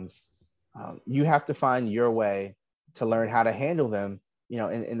those things, you have to find your way to learn how to handle them,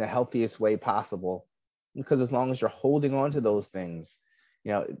 in the healthiest way possible. Because as long as you're holding on to those things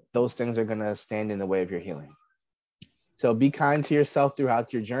are going to stand in the way of your healing. So be kind to yourself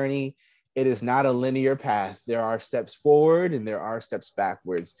throughout your journey. It is not a linear path. There are steps forward and there are steps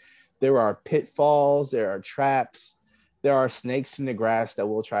backwards. There are pitfalls, there are traps, there are snakes in the grass that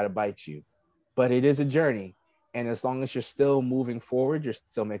will try to bite you. But it is a journey. And as long as you're still moving forward, you're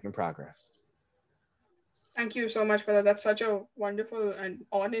still making progress. Thank you so much for that. That's such a wonderful and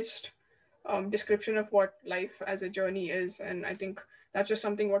honest description of what life as a journey is. And I think that's just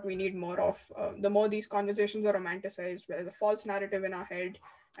something what we need more of. The more these conversations are romanticized, where there's a false narrative in our head,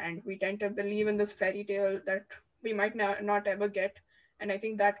 and we tend to believe in this fairy tale that we might not ever get. And I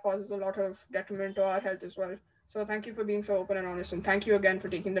think that causes a lot of detriment to our health as well. So thank you for being so open and honest. And thank you again for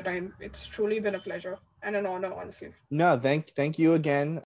taking the time. It's truly been a pleasure and an honor, honestly. No, thank you again.